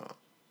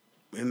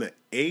in the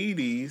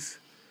 80s,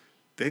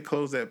 they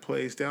closed that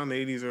place down,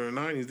 the 80s or the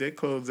 90s, they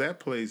closed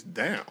that place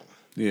down.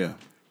 Yeah.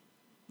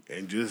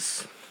 And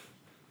just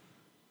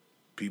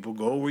people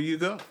go where you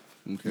go.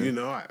 Okay.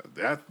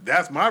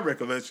 That's my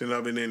recollection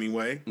of it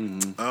anyway.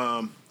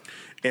 Mm-hmm.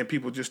 And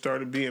people just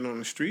started being on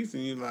the streets,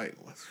 and you're like,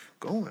 what's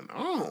going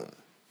on?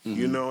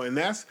 Mm-hmm. And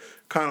that's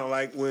kind of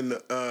like when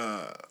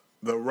the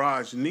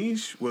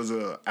Rajneesh was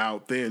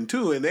out then,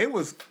 too. And they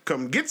was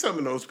come get some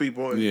of those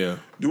people and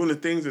doing the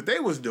things that they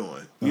was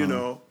doing, and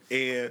all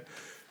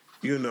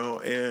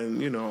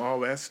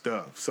that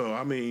stuff. So,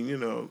 I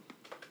mean,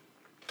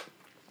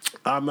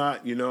 I'm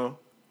not,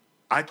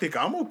 I think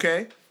I'm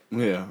okay.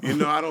 Yeah.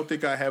 I don't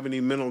think I have any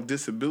mental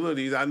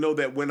disabilities. I know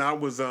that when I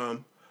was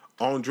on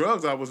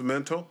drugs, I was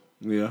mental.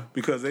 Yeah.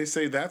 Because they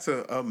say that's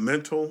a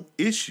mental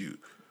issue.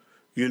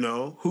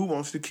 Who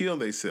wants to kill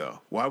themselves?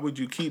 Why would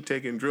you keep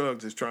taking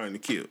drugs that's trying to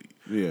kill you?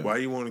 Yeah. Why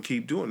you want to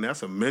keep doing that?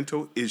 That's a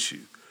mental issue.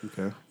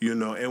 Okay.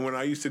 And when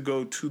I used to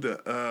go to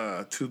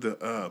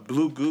the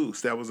Blue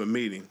Goose, that was a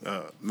meeting,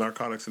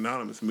 Narcotics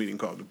Anonymous meeting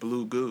called the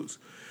Blue Goose.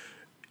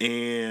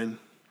 And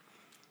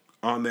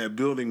on that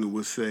building, it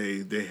would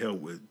say they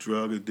help with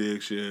drug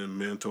addiction,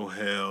 mental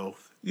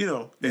health. They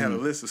had a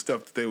list of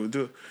stuff that they would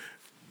do.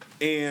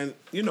 And,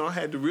 I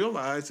had to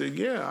realize that,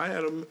 I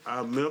had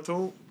a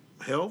mental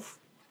health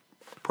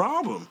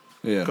problem.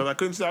 Yeah. Because I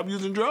couldn't stop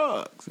using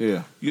drugs.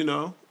 Yeah.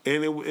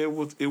 And it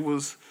was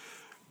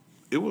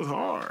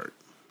hard.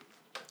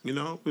 It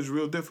was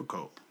real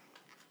difficult.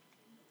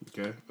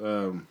 Okay.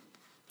 All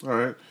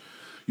right.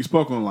 You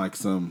spoke on like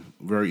some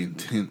very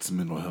intense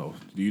mental health.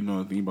 Do you know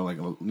anything about like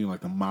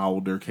like the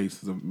milder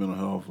cases of mental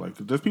health? Like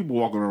there's people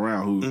walking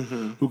around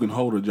who can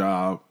hold a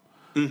job,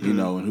 and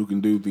who can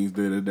do things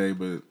day to day,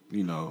 but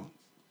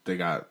they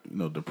got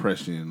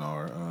depression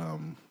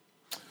or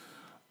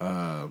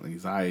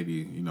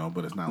anxiety,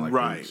 but it's not like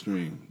really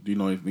extreme. Do you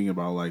know anything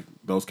about like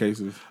those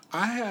cases?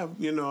 I have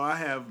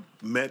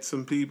met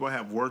some people. I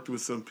have worked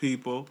with some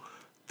people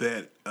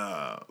that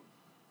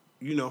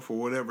for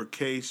whatever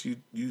case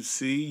you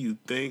see, you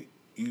think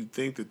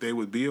that they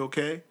would be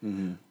okay,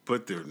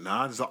 but they're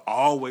not. There's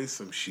always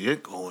some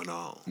shit going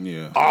on.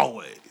 Yeah,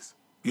 always.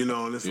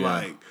 And it's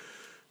like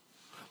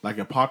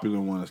a popular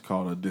one is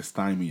called a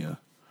dysthymia.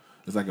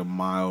 It's like a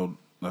mild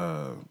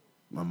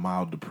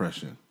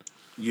depression.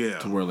 Yeah,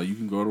 to where like you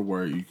can go to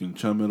work, you can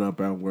chum it up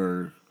at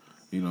work.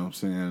 You know what I'm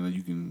saying? And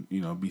you can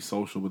be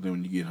social, but then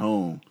when you get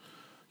home,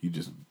 you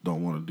just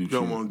don't want to do shit.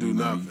 Don't want to do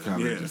nothing. You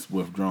kind of just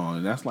withdrawn.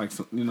 And that's like,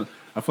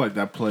 I feel like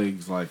that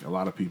plagues like a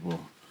lot of people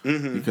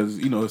because,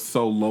 it's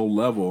so low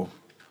level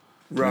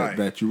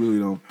that you really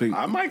don't think.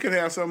 I might could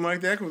have something like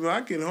that because when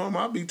I get home,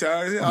 I'll be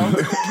tired as hell.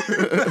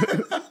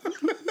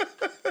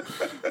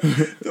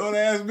 Don't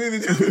ask me to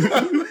do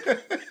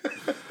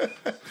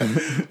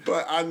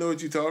But I know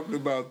what you're talking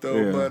about, though.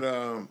 Yeah. But,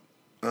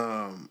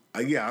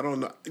 I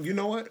don't know. You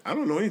know what? I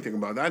don't know anything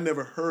about that. I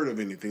never heard of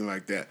anything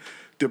like that.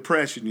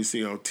 Depression you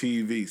see on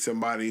TV,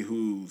 somebody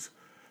who's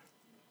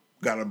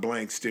got a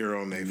blank stare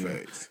on their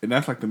face. And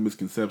that's like the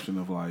misconception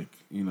of like,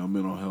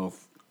 mental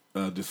health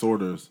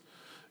disorders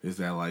is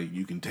that like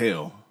you can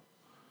tell.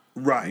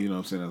 Right. You know what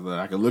I'm saying? Like,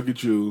 I can look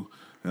at you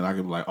and I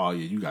can be like, oh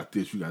yeah, you got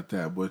this, you got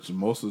that. But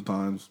most of the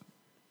times,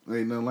 it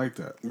ain't nothing like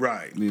that.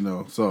 Right.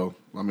 So,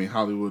 I mean,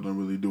 Hollywood don't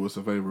really do us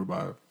a favor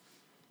by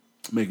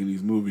making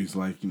these movies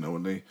like,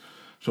 when they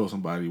show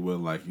somebody with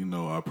like,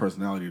 a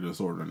personality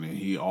disorder and then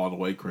he all the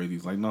way crazy.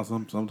 It's like, no,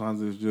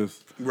 sometimes it's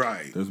just...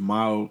 Right. There's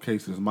mild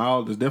cases.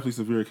 There's definitely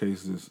severe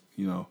cases,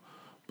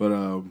 But,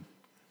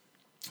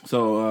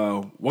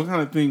 what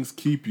kind of things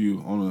keep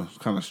you on a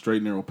kind of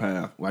straight, narrow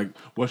path? Like,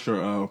 what's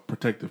your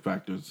protective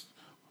factors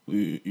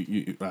when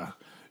it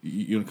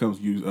comes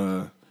to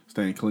you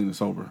staying clean and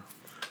sober?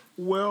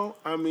 Well,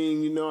 I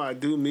mean, I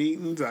do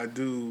meetings. I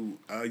do,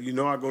 I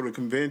go to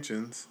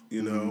conventions.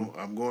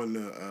 I'm going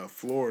to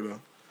Florida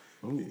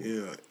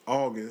in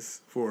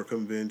August for a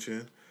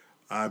convention.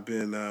 I've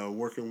been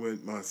working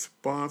with my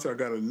sponsor. I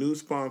got a new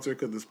sponsor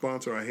because the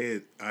sponsor I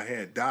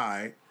had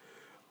died.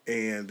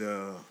 And,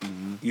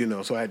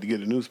 so I had to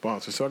get a new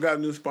sponsor. So I got a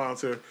new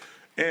sponsor,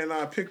 and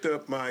I picked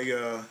up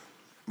my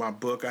my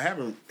book. I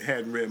hadn't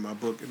read my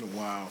book in a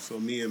while, so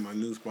me and my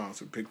new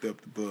sponsor picked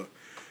up the book.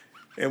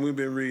 And we've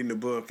been reading the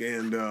book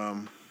and,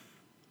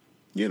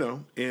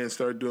 and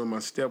started doing my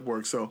step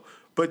work. So,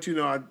 but,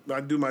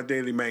 I do my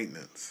daily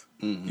maintenance.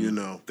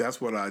 That's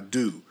what I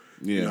do.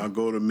 Yeah. I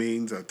go to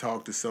meetings, I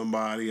talk to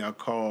somebody, I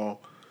call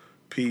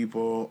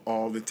people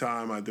all the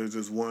time. There's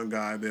this one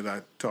guy that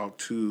I talked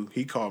to.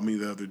 He called me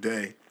the other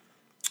day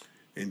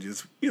and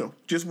just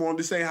wanted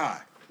to say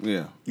hi.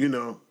 Yeah.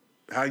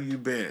 How you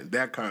been?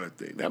 That kind of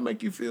thing. That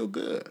make you feel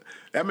good.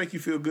 That make you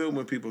feel good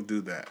when people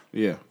do that.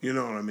 Yeah. You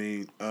know what I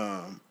mean?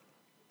 And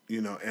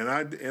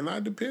I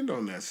depend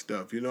on that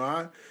stuff.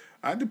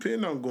 I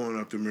depend on going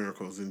up to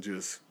Miracles and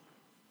just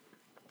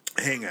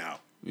hang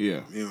out.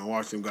 Yeah.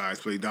 Watch them guys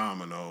play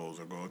dominoes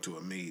or go to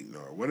a meeting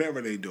or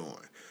whatever they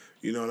doing.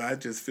 That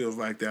just feels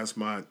like that's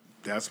my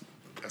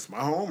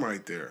home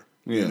right there.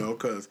 Yeah.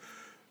 Because,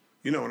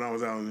 when I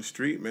was out on the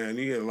street, man,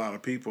 you had a lot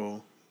of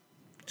people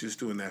just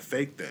doing that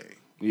fake thing.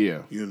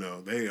 Yeah.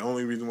 The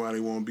only reason why they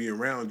won't be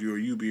around you or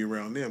you be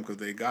around them because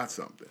they got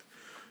something.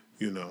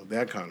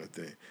 That kind of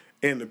thing.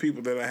 And the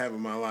people that I have in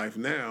my life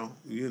now,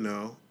 it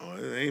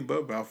ain't but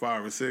about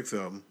 5 or 6 of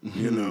them,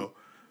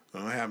 I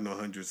don't have no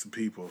hundreds of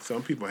people.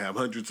 Some people have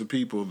hundreds of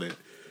people that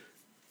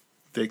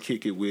they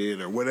kick it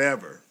with or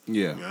whatever.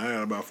 Yeah. I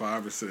got about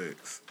 5 or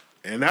 6.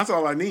 And that's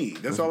all I need.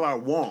 That's all I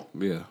want.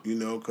 Yeah.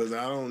 Because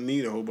I don't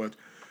need a whole bunch.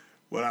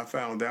 What I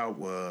found out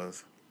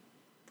was,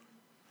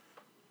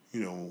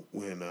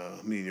 when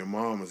me and your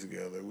mom was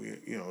together,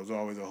 it was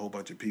always a whole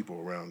bunch of people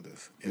around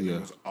us. And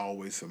there was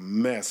always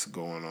some mess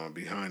going on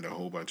behind a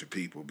whole bunch of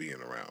people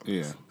being around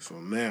us. So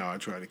now I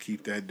try to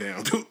keep that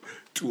down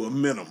to a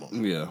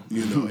minimum. Yeah.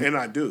 And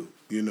I do,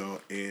 and,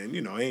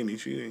 Amy,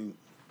 she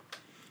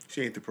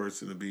ain't the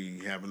person to be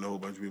having a whole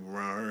bunch of people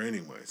around her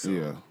anyway. So,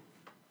 yeah.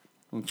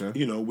 Okay.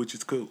 Which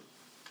is cool.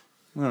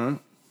 All right.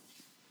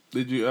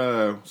 Did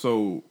you,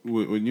 so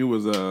when you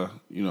was,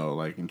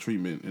 like in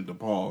treatment in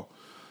DePaul,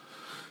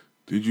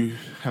 did you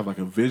have like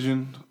a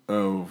vision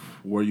of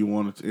where you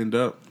wanted to end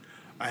up?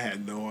 I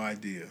had no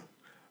idea.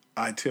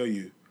 I tell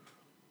you,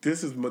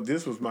 this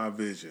was my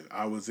vision.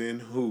 I was in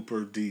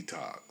Hooper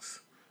detox,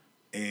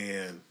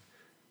 and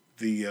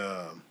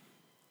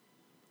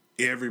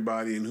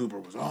everybody in Hooper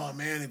was, oh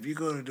man, if you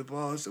go to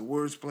DePaul, it's the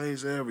worst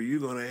place ever. You're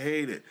gonna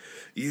hate it.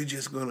 You're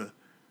just gonna.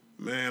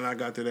 Man, I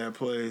got to that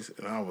place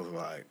and I was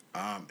like,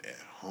 I'm at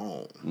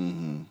home.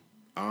 Mm-hmm.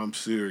 I'm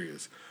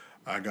serious.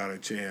 I got a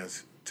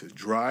chance to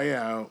dry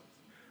out,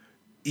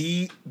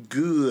 eat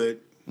good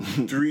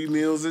 3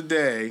 meals a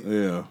day.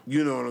 Yeah.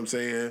 You know what I'm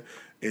saying?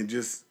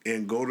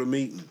 And go to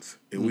meetings.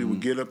 And we would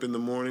get up in the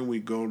morning, we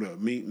go to a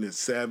meeting at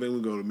 7,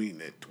 we go to a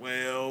meeting at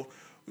 12,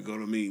 we go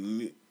to a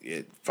meeting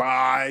at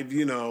 5,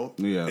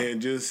 Yeah.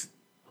 and just...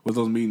 Was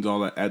those meetings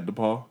all at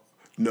DePaul?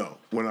 No.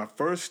 When I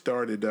first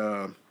started,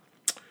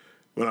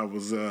 when I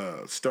was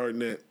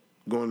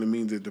going to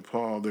meetings at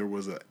DePaul, there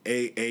was a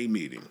AA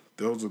meeting.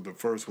 Those are the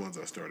first ones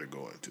I started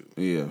going to.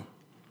 Yeah.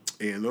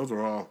 And those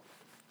were all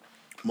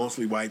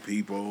mostly white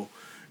people,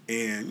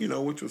 and,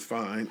 which was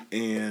fine.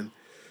 And,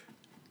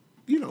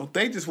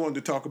 they just wanted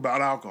to talk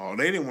about alcohol.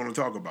 They didn't want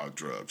to talk about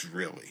drugs,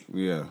 really.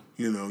 Yeah.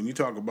 When you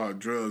talk about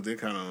drugs, they're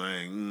kind of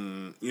like,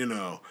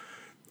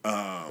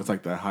 it's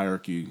like that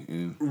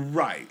hierarchy.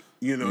 Right.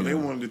 They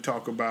wanted to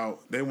talk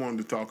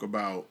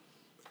about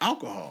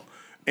alcohol.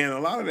 And a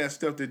lot of that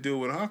stuff to do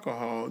with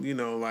alcohol,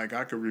 like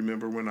I could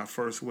remember when I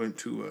first went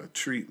to a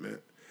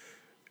treatment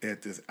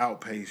at this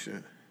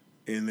outpatient,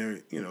 and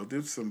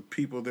there's some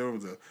people, there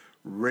was a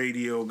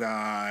radio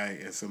guy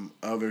and some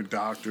other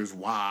doctors'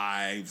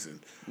 wives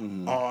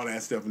and all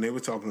that stuff, and they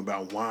were talking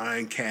about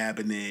wine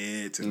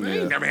cabinets, and they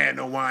ain't never had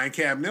no wine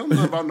cabinet. They don't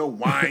know about no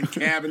wine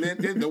cabinet.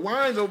 The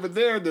wine's over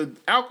there, the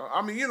alcohol,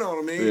 I mean, you know what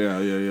I mean? Yeah.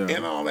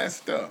 And all that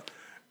stuff.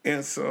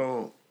 And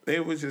so they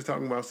was just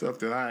talking about stuff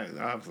that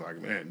I was like,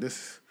 man,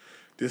 this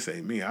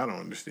ain't me. I don't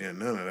understand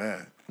none of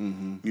that.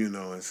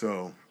 And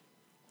so,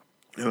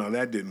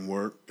 that didn't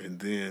work. And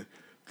then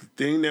the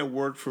thing that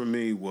worked for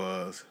me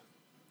was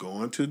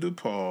going to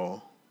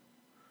DePaul,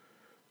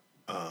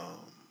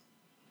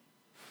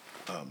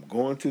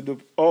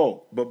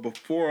 but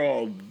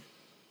before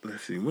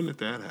let's see, when did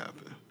that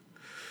happen?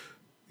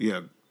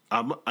 Yeah,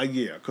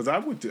 because I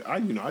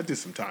did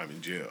some time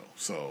in jail,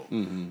 so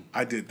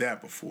I did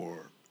that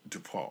before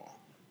DePaul,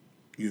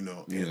 and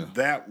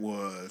that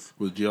was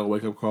jail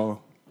wake up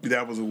call.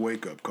 That was a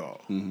wake up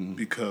call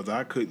because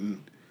I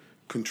couldn't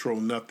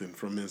control nothing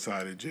from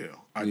inside of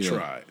jail. I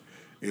tried.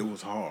 It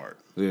was hard,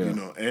 and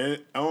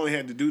I only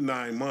had to do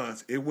 9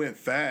 months. It went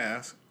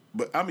fast,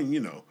 but I mean,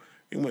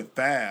 it went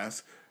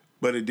fast,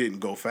 but it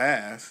didn't go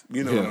fast.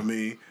 You know what I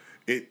mean?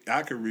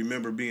 I could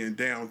remember being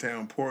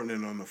downtown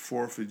Portland on the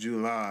 4th of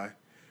July,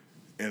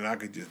 and I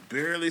could just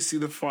barely see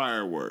the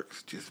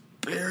fireworks, just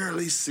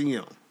barely see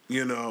them,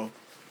 and I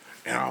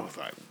was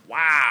like,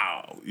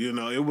 wow, it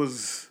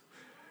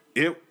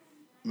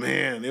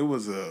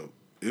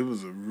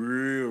was a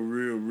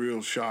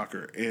real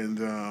shocker,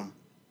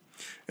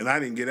 and I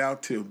didn't get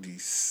out till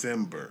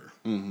December,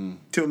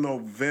 till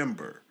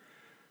November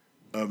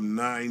of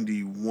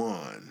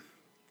 91.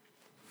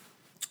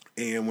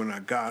 And when I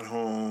got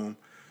home,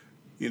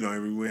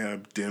 we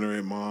had dinner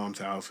at Mom's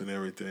house and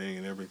everything,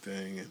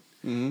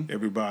 and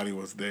everybody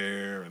was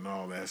there and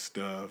all that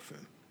stuff.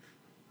 And,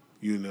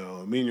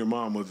 me and your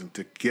mom wasn't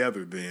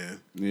together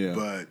then,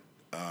 but,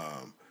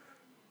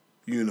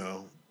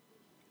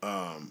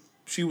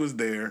 she was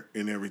there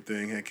and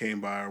everything, had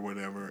came by or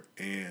whatever,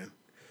 and,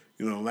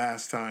 the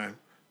last time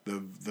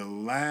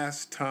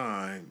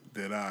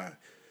that I,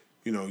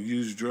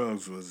 used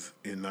drugs was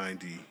in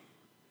 92.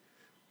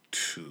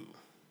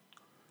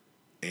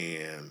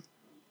 And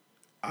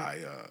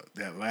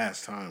that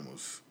last time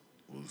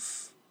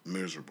was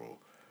miserable.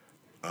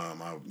 I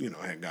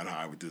had got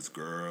high with this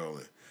girl,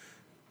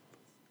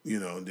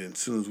 and then as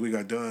soon as we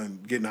got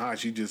done getting high,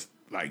 she just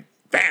like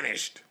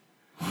vanished.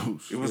 Oh,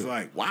 it was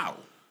like, wow.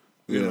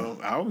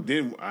 I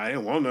didn't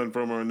want nothing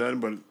from her or nothing,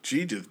 but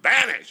she just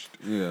vanished.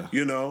 Yeah.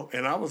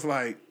 And I was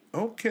like,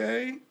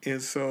 okay.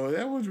 And so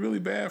that was really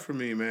bad for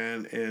me,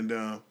 man. And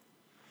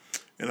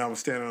I was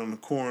standing on the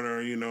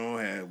corner,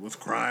 was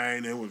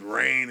crying, it was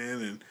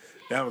raining, and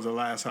that was the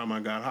last time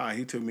I got high.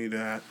 He took me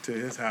to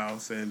his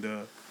house and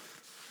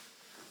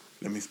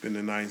let me spend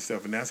the night and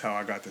stuff, and that's how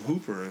I got to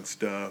Hooper and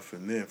stuff.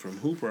 And then from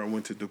Hooper, I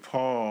went to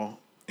DePaul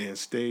and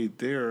stayed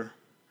there.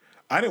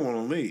 I didn't want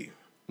to leave.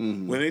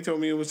 When they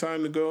told me it was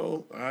time to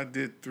go, I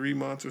did 3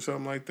 months or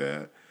something like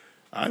that.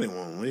 I didn't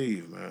want to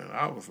leave, man.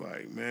 I was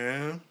like,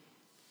 man,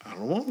 I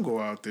don't want to go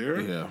out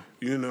there. Yeah.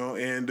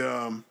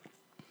 And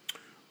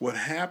what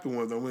happened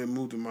was I went and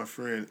moved with my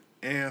friend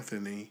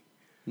Anthony,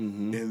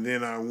 and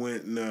then I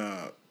went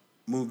and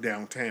moved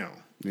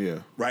downtown. Yeah.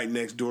 Right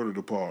next door to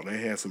DePaul. They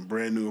had some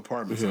brand new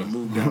apartments, so I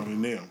moved down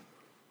in them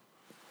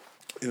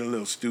in a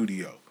little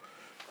studio.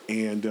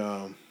 And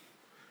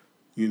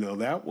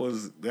that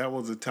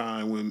was a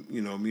time when, me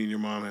and your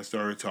mom had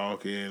started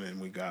talking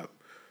and we got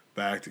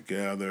back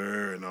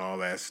together and all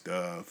that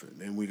stuff. And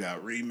then we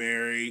got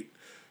remarried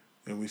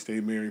and we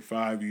stayed married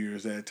 5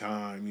 years that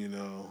time,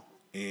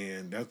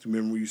 And that's,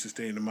 remember we used to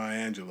stay in the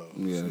Maya Angelou.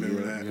 Yeah,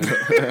 remember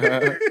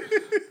that?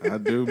 I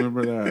do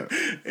remember that.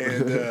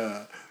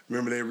 And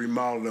remember they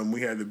remodeled them.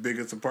 We had the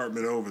biggest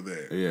apartment over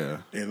there. Yeah.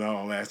 And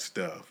all that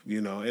stuff,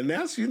 And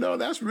that's,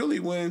 that's really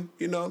when,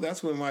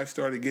 that's when life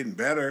started getting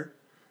better.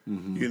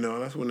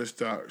 That's when it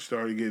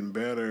started getting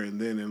better. And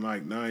then in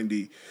like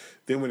 90,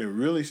 then when it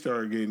really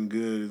started getting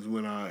good is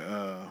when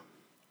I,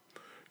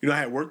 I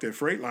had worked at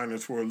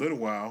Freightliners for a little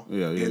while.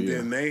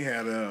 Then they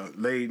had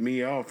laid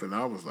me off, and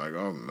I was like,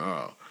 oh,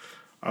 no.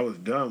 I was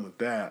done with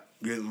that,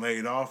 getting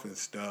laid off and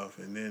stuff,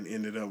 and then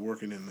ended up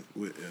working in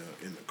the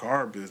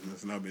car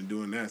business, and I've been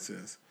doing that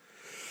since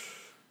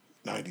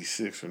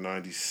 96 or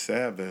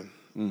 97.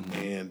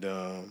 And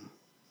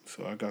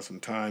so I got some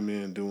time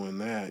in doing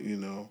that,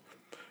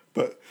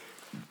 But,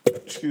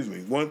 excuse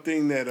me, one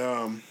thing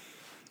that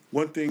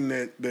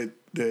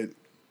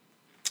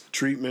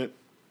treatment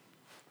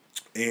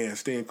and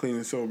staying clean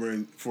and sober,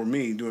 and for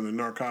me, doing the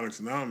Narcotics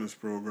Anonymous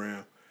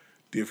program,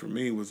 did for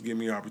me was give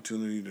me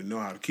opportunity to know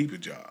how to keep a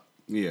job.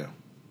 Yeah.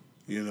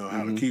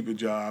 How to keep a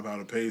job, how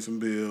to pay some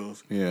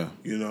bills. Yeah.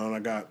 And I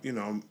got,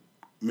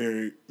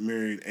 married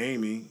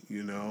Amy,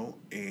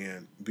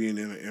 and being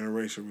in an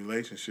interracial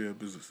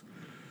relationship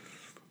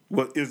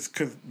is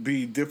can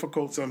be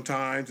difficult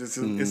sometimes. It's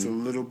a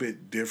little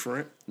bit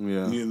different.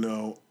 Yeah.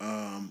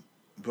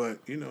 But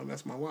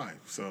that's my wife,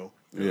 so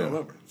I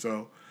love her.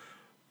 So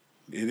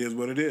it is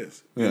what it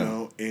is.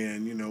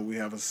 And we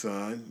have a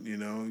son.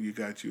 You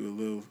got you a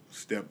little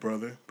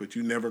stepbrother, but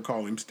you never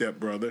call him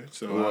stepbrother.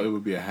 So it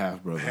would be a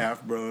half brother.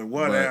 Half brother,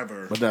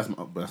 whatever. But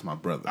that's my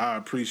brother. I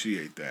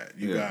appreciate that.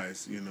 You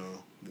guys,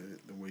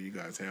 the way you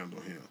guys handle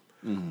him.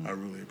 I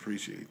really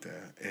appreciate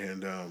that.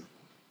 And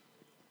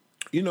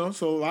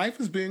so life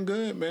has been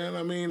good, man.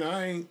 I mean,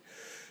 I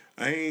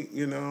ain't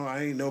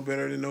no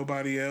better than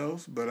nobody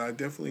else, but I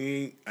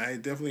definitely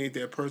ain't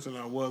that person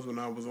I was when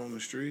I was on the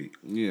street.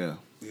 Yeah.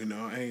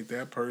 I ain't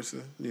that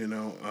person,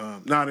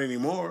 not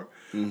anymore.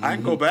 I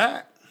can go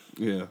back.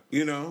 Yeah.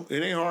 It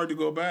ain't hard to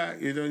go back.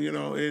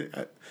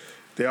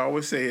 They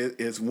always say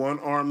it's one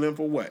arm length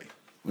away.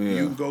 Yeah.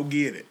 You can go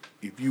get it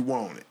if you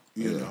want it.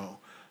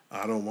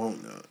 I don't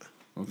want none.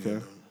 Okay.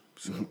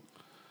 So,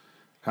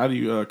 how do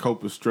you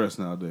cope with stress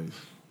nowadays?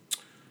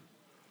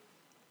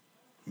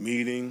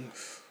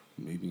 Meetings.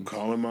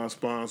 Calling my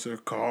sponsor,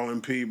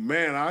 calling people.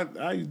 Man,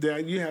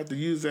 you have to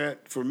use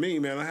that for me,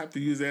 man. I have to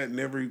use that in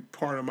every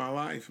part of my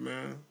life,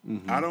 man.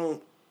 I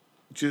don't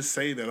just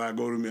say that I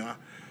go to me.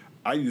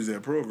 I use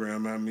that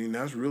program. I mean,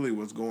 that's really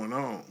what's going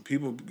on.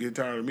 People get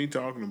tired of me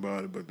talking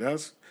about it, but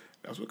that's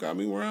what got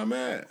me where I'm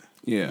at.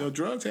 Yeah.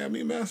 Drugs had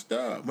me messed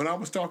up. When I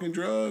was talking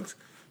drugs,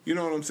 you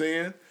know what I'm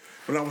saying?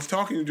 When I was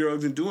talking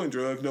drugs and doing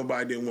drugs,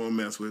 nobody didn't want to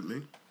mess with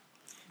me.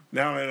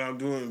 Now that I'm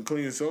doing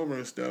clean and sober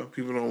and stuff,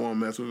 people don't want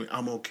to mess with me.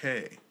 I'm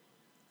okay,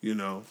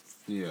 Yeah.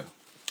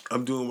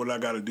 I'm doing what I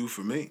got to do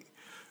for me.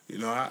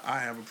 I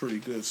have a pretty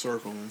good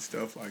circle and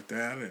stuff like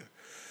that.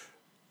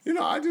 And,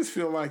 I just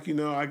feel like,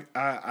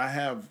 I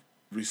have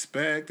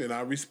respect and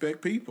I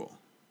respect people.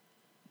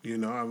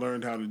 I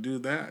learned how to do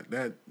that.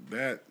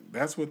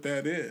 That's what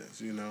that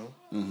is,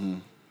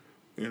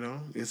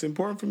 It's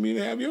important for me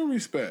to have your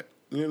respect,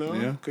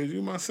 because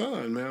you're my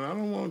son, man. I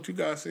don't want you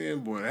guys saying,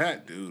 boy,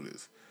 that dude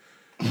is...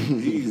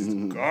 he's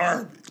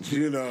garbage,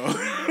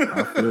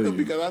 I feel you.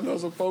 Because I know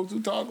some folks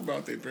who talk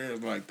about their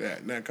parents like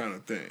that and that kind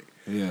of thing.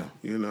 Yeah.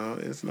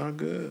 It's not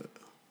good.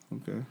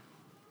 Okay.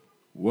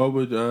 What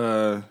would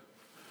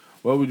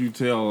you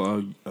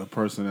tell a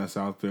person that's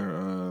out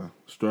there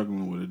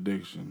struggling with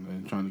addiction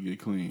and trying to get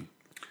clean?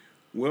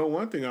 Well,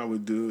 one thing I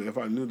would do if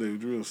I knew they were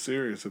real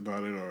serious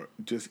about it or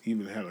just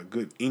even had a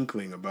good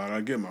inkling about it,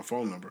 I'd get my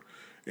phone number,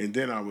 and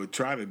then I would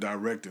try to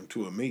direct them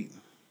to a meeting.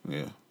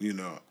 Yeah.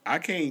 I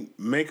can't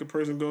make a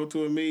person go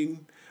to a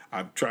meeting.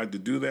 I've tried to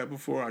do that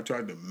before. I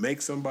tried to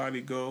make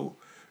somebody go.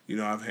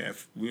 I've had,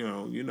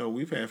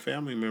 we've had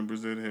family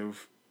members that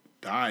have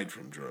died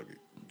from drug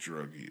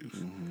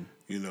use.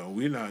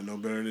 We're not no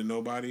better than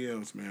nobody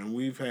else, man.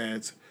 We've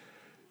had,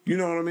 you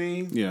know what I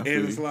mean? Yeah.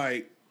 And it's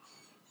like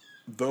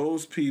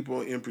those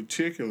people in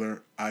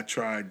particular, I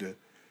tried to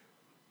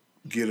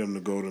get them to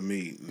go to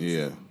meetings,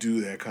 do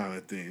that kind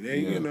of thing.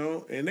 They,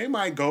 and they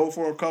might go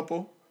for a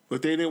couple.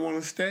 But they didn't want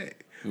to stay.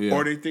 Yeah.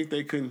 Or they think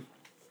they can,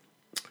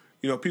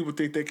 people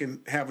think they can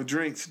have a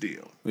drink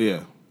still.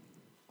 Yeah.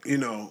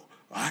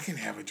 I can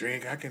have a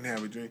drink.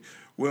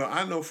 Well,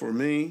 I know for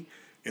me,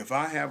 if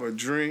I have a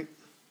drink,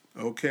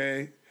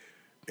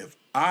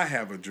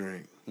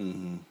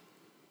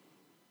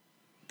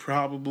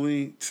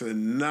 probably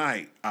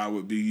tonight I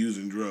would be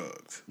using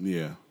drugs.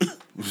 Yeah.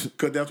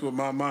 Because that's what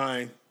my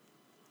mind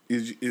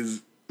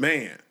is,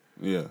 man.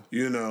 Yeah.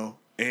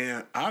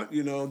 And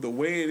the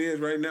way it is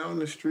right now in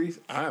the streets,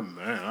 I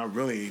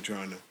really ain't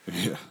trying to.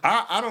 Yeah.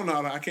 I don't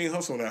know. I can't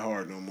hustle that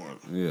hard no more.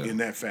 Yeah. In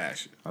that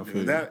fashion.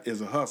 That is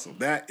a hustle.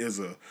 That is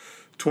a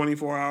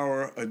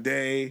 24-hour a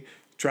day.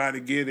 Try to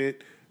get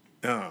it.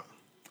 I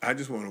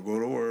just want to go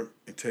to work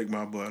and take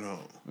my butt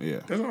home.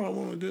 Yeah. That's all I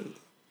want to do.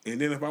 And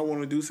then if I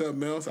want to do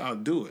something else, I'll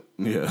do it.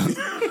 Yeah.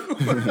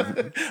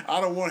 I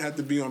don't want to have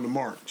to be on the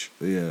march.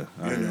 Yeah.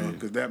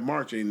 Because that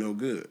march ain't no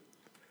good.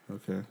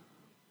 Okay.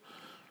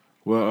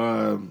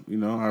 Well,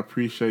 I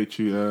appreciate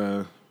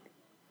you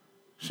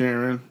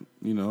sharing,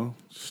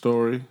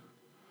 story.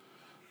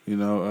 I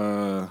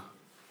ain't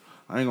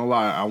gonna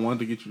lie, I wanted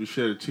to get you to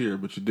shed a tear,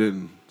 but you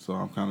didn't. So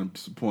I'm kind of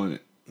disappointed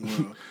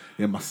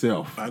in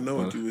myself. I know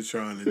what you was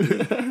trying to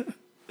do.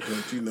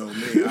 But you know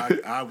me,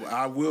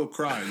 I will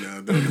cry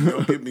now.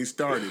 Don't get me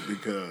started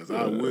because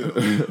I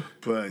will.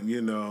 But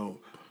you know,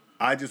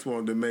 I just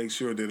wanted to make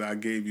sure that I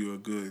gave you a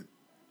good.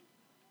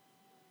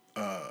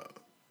 I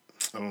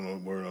don't know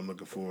what word I'm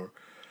looking for.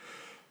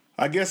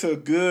 I guess a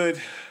good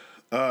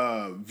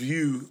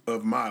view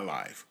of my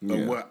life,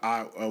 of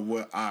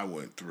what I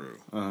went through,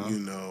 you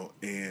know,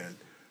 and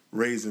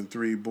raising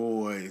 3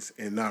 boys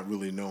and not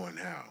really knowing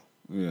how.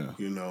 Yeah.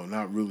 You know,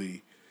 not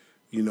really,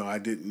 you know, I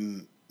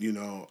didn't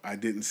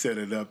set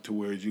it up to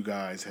where you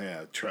guys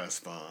have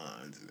trust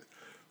funds,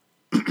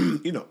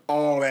 you know,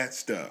 all that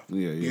stuff.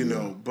 You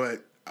know,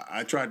 but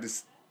I tried to,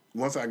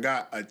 once I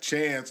got a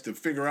chance to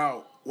figure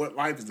out what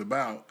life is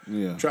about,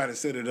 try to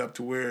set it up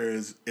to where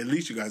at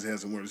least you guys have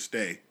somewhere to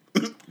stay.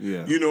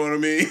 Yeah. You know what I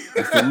mean?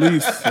 That's the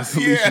least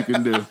you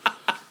can do.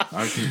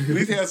 At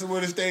least have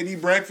somewhere to stay and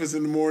eat breakfast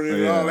in the morning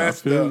and all that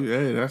stuff.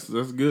 Hey, that's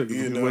good.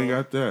 You know, ain't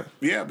got that.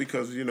 Yeah,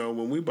 because you know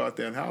when we bought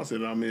that house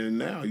that I'm in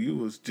now, you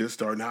was just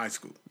starting high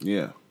school.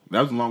 Yeah,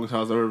 that was the longest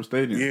house I've ever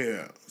stayed in.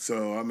 Yeah,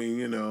 so I mean,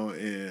 you know,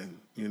 and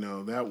you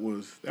know that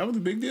was a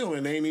big deal.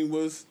 And Amy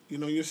was, you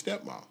know, your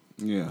stepmom.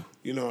 Yeah,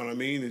 you know what I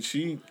mean, and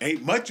she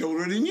ain't much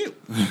older than you.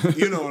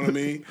 You know what I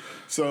mean?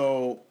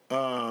 So,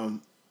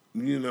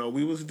 you know,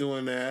 we was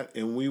doing that,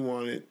 and we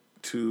wanted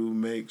to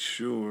make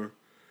sure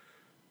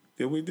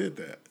that we did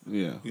that.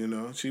 Yeah. You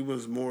know, she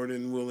was more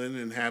than willing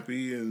and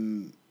happy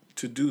and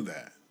to do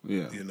that.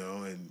 Yeah. You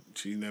know, and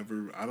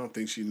I don't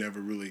think she never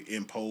really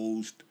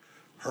imposed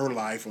her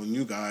life on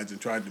you guys and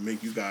tried to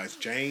make you guys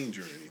change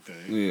or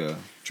anything. Yeah.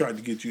 Tried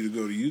to get you to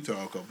go to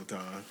Utah a couple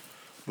times.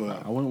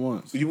 But I went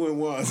once. You went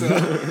once.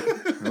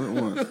 I went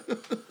once.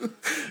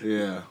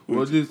 Yeah.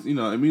 Well, just, you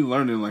know, and me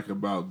learning, like,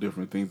 about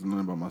different things and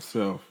learning about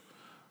myself,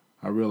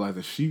 I realized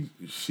that she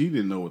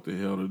didn't know what the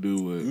hell to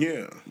do with,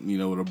 you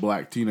know, with a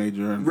black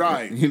teenager. And,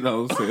 right. You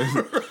know, so,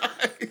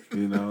 right.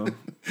 You know,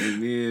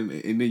 and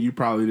then you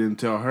probably didn't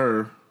tell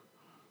her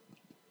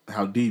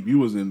how deep you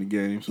was in the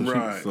game. So,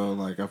 right. So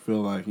like, I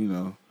feel like, you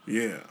know.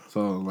 Yeah.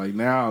 So, like,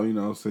 now, you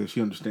know, so she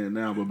understands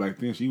now, but back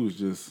then she was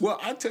just... Well,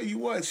 I tell you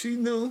what, she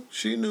knew.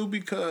 She knew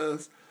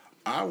because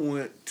I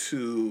went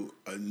to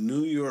a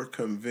New York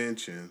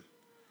convention.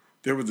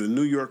 There was a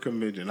New York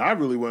convention. I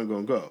really wasn't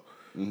going to go.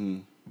 Mm-hmm.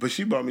 But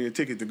she bought me a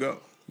ticket to go.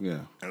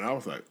 Yeah. And I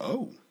was like,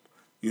 oh,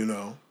 you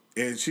know.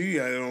 And she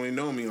had only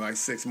known me like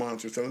 6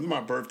 months or something. It was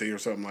my birthday or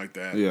something like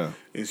that. Yeah.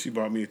 And she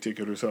bought me a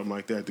ticket or something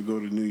like that to go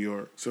to New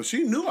York. So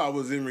she knew I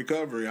was in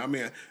recovery. I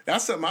mean,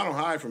 that's something I don't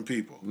hide from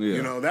people. Yeah.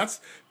 You know,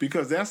 that's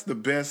because that's the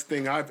best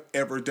thing I've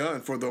ever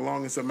done for the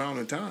longest amount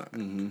of time.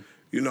 Mm-hmm.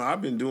 You know,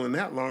 I've been doing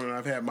that longer than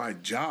I've had my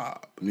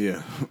job.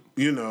 Yeah.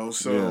 You know,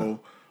 so.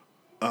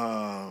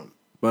 Yeah.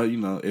 But, you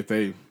know, if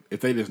they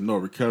just know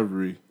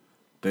recovery,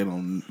 they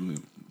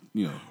don't...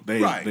 You know, they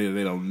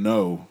don't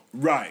know.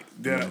 Right.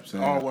 That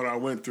what I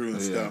went through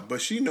and stuff. But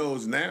she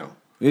knows now.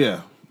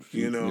 Yeah.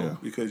 You know,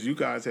 because you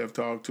guys have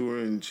talked to her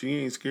and she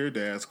ain't scared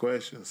to ask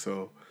questions.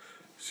 So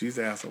she's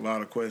asked a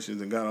lot of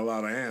questions and got a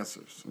lot of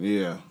answers.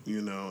 Yeah.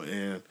 You know,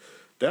 and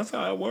that's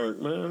how it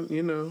worked, man.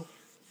 You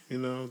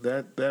know,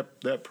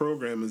 that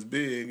program is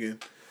big,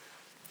 and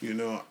you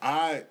know,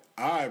 I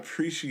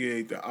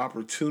appreciate the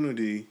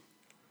opportunity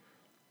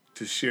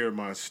to share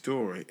my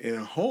story and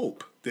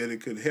hope that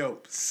it could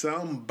help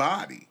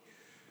somebody,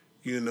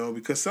 you know,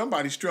 because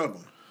somebody's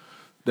struggling.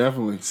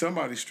 Definitely.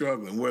 Somebody's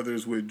struggling, whether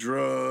it's with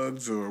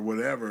drugs or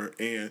whatever.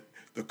 And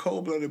the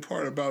cold-blooded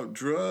part about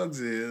drugs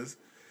is,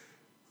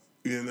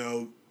 you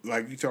know,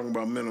 like you're talking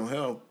about mental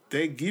health,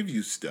 they give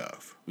you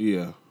stuff.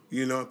 Yeah.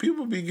 You know,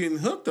 people be getting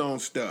hooked on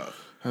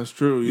stuff. That's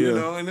true, yeah. You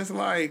know, and it's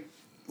like,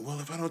 well,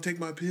 if I don't take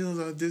my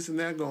pills, this and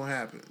that gonna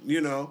happen,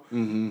 you know.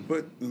 Mm-hmm.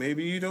 But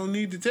maybe you don't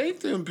need to take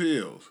them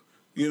pills.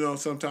 You know,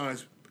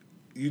 sometimes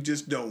you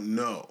just don't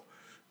know,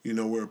 you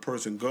know, where a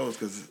person goes,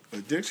 because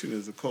addiction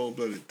is a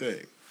cold-blooded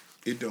thing.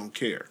 It don't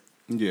care.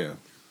 Yeah,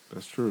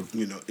 that's true.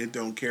 You know, it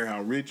don't care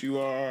how rich you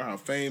are, how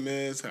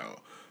famous, how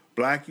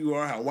black you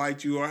are, how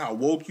white you are, how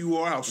woke you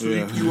are, how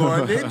sleep you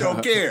are. It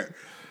don't care.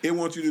 It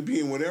wants you to be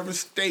in whatever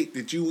state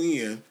that you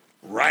in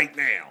right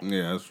now.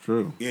 Yeah, that's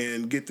true.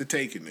 And get to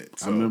taking it.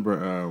 So. I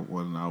remember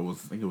when I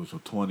think it was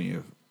your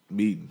 20th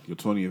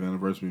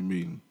anniversary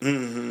meeting.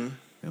 Mm-hmm.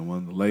 And one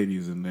of the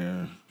ladies in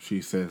there, she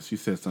said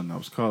something that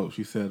was cold.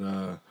 She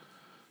said,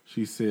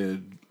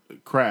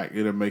 crack,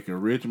 it'll make a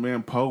rich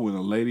man poor and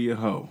a lady a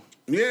hoe.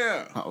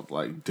 Yeah. I was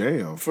like,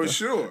 damn. For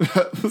sure.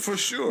 For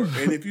sure.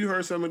 And if you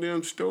heard some of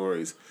them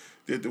stories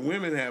that the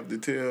women have to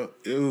tell,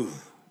 ew.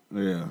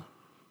 Yeah.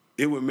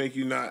 It would make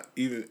you not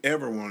even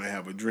ever want to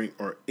have a drink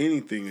or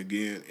anything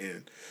again.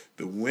 And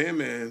the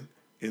women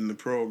in the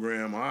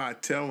program, I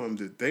tell them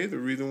that they the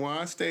reason why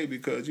I stay,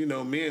 because, you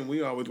know, men,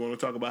 we always want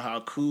to talk about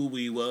how cool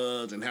we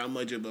was and how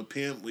much of a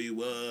pimp we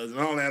was and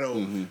all that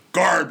old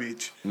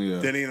garbage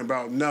that ain't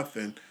about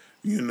nothing,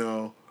 you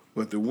know.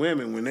 But the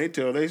women, when they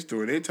tell their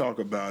story, they talk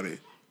about it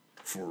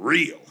for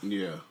real.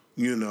 Yeah.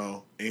 You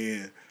know,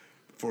 and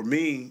for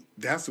me,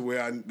 that's what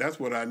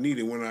I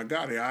needed when I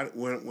got here.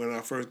 When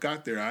I first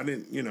got there, I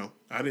didn't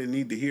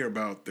need to hear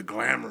about the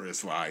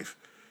glamorous life.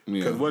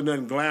 Because wasn't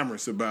nothing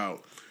glamorous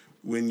about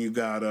when you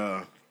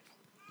got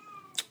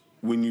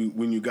when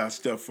you got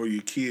stuff for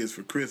your kids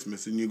for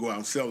Christmas and you go out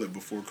and sell it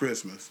before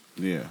Christmas.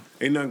 Yeah.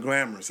 Ain't nothing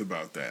glamorous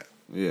about that.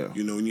 Yeah.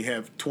 You know, when you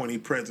have 20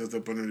 presents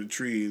up under the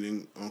tree and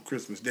then on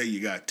Christmas Day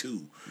you got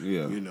 2.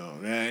 Yeah. You know,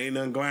 that ain't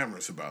nothing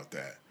glamorous about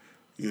that.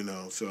 You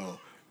know, so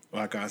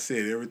like I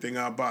said, everything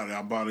I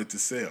bought it to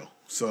sell.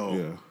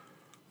 So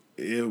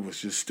it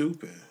was just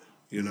stupid.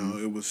 You know,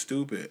 it was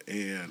stupid.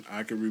 And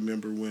I can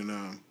remember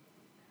when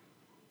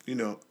you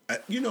know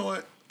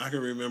what? I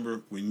can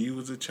remember when you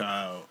was a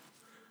child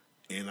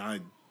and I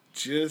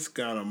just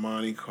got a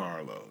Monte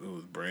Carlo. It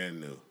was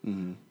brand new.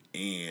 Mm-hmm.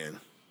 And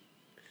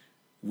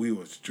we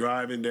was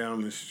driving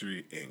down the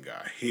street and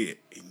got hit,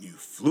 and you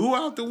flew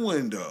out the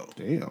window.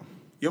 Damn.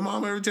 Your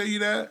mom ever tell you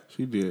that?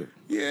 She did.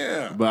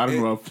 Yeah. But I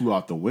didn't know I flew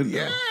out the window.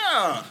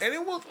 Yeah. And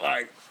it was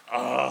like,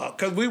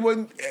 because we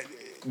wouldn't,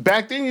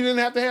 back then you didn't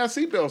have to have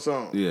seatbelts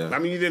on. Yeah. I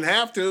mean, you didn't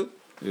have to.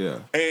 Yeah.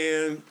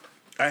 And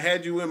I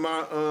had you in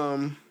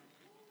my,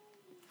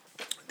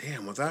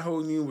 damn, was I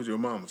holding you with your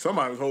mom?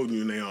 Somebody was holding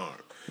you in their arm.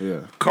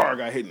 Yeah. Car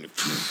got hit in the,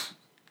 it's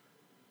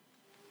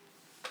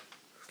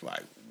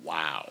like,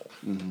 wow.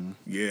 Mm-hmm.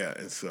 Yeah,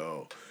 and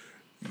so,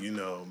 you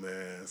know,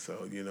 man,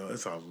 so, you know,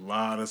 it's a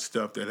lot of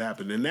stuff that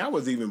happened. And that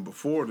was even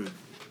before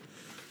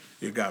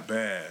it got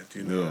bad,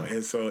 you know. Yeah.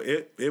 And so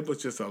it was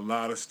just a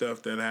lot of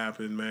stuff that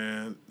happened,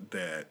 man,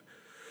 that,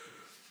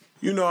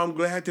 you know, I'm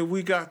glad that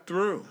we got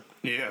through.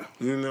 Yeah.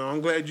 You know,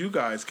 I'm glad you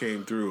guys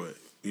came through it,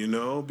 you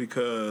know,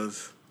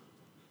 because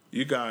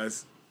you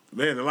guys,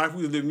 man, the life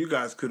we was living, you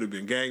guys could have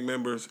been gang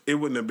members. It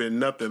wouldn't have been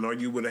nothing. All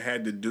you would have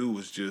had to do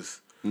was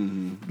just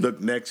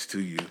look next to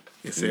you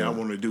and say, I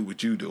want to do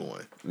what you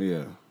doing.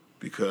 Yeah.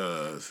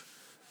 Because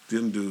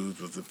them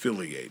dudes was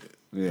affiliated.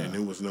 Yeah. And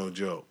it was no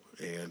joke.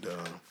 And,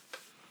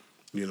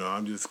 you know,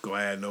 I'm just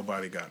glad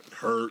nobody got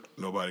hurt.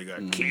 Nobody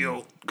got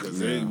killed.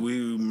 Because I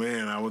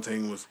was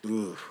thinking was,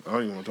 ugh, I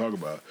don't even want to talk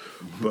about it.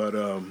 But,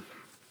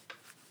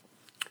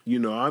 you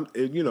know,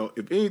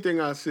 if anything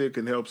I said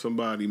can help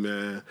somebody,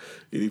 man,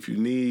 and if you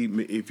need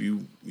me,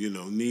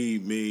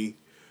 need me,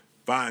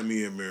 find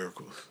me in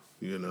Miracles.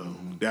 You know,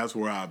 that's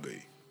where I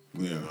be.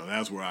 You know,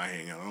 that's where I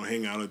hang out. I don't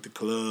hang out at the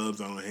clubs.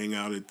 I don't hang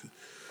out at the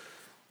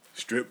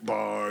strip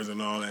bars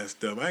and all that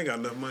stuff. I ain't got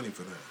enough money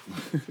for that.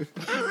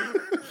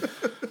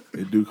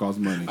 It do cost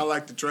money. I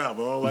like to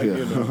travel. I don't like,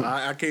 you know,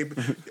 I can't.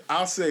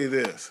 I'll say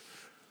this.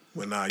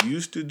 When I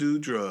used to do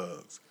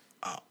drugs,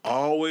 I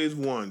always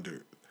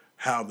wondered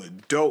how the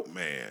dope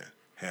man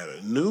had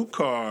a new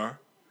car,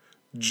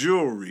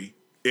 jewelry,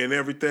 and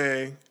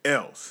everything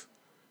else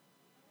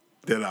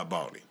that I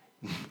bought him.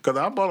 Because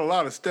I bought a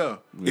lot of stuff.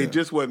 Yeah. It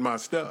just wasn't my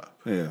stuff.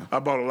 Yeah. I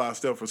bought a lot of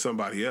stuff for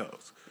somebody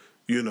else,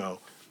 you know,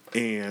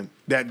 and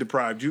that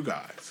deprived you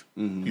guys,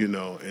 you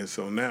know. And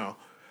so now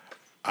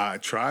I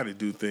try to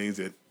do things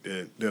that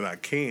I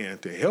can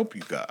to help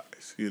you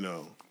guys, you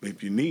know,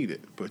 if you need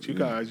it. But you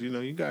guys, you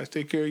know, you guys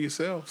take care of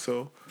yourself.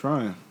 So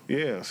trying.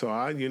 Yeah.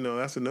 So you know,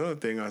 that's another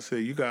thing I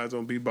say. You guys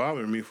don't be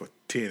bothering me for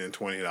 $10 and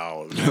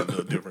 $20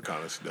 and different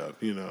kind of stuff,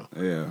 you know.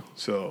 Yeah.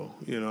 So,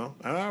 you know,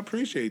 and I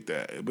appreciate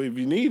that. But if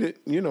you need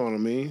it, you know what I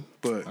mean.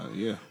 But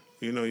yeah,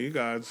 you know, you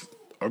guys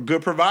are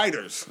good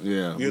providers.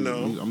 Yeah. You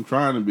know. I'm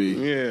trying to be.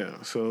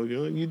 Yeah. So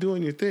you're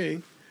doing your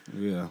thing.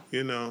 Yeah.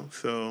 You know,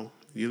 so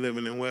you're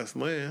living in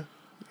Westland.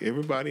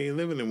 Everybody ain't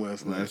living in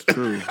Westland. That's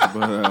true.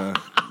 But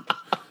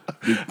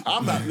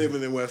I'm not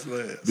living in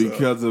Westland.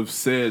 Because of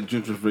said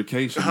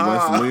gentrification,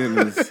 Westland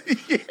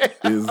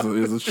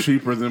is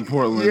cheaper than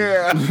Portland.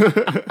 Yeah.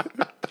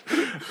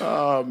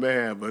 Oh,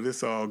 man, but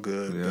it's all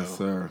good. Yes,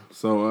 sir.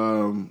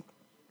 So,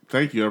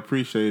 thank you. I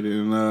appreciate it.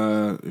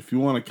 And if you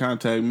want to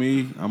contact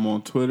me, I'm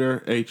on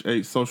Twitter,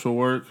 H8 Social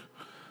Work.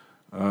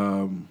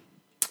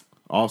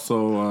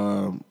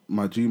 Also,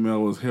 my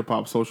Gmail was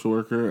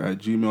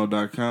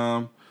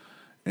hiphopsocialworker@gmail.com.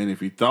 And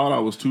if you thought I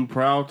was too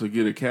proud to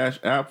get a Cash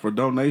App for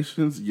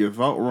donations, you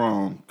thought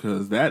wrong,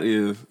 because that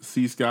is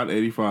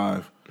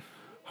CScott85.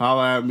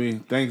 Holla at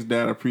me. Thanks,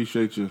 Dad. I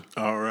appreciate you.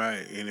 All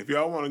right. And if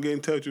y'all want to get in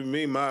touch with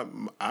me,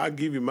 I'll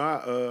give you my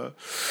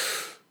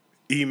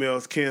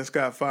emails,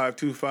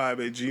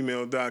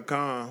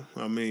 kenscott525@gmail.com.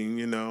 I mean,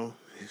 you know,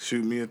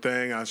 shoot me a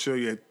thing. I'll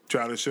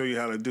try to show you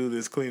how to do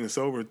this clean and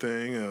sober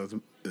thing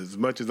as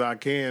much as I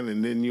can,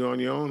 and then you're on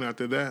your own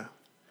after that.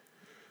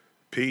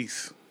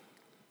 Peace.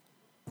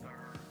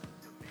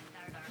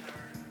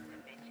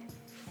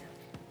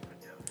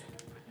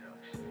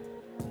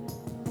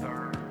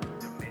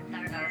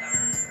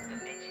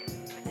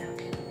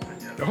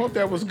 I hope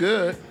that was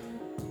good.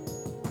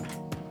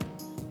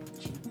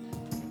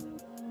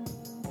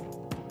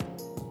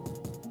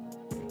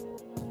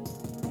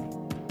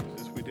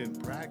 Since we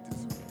didn't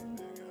practice.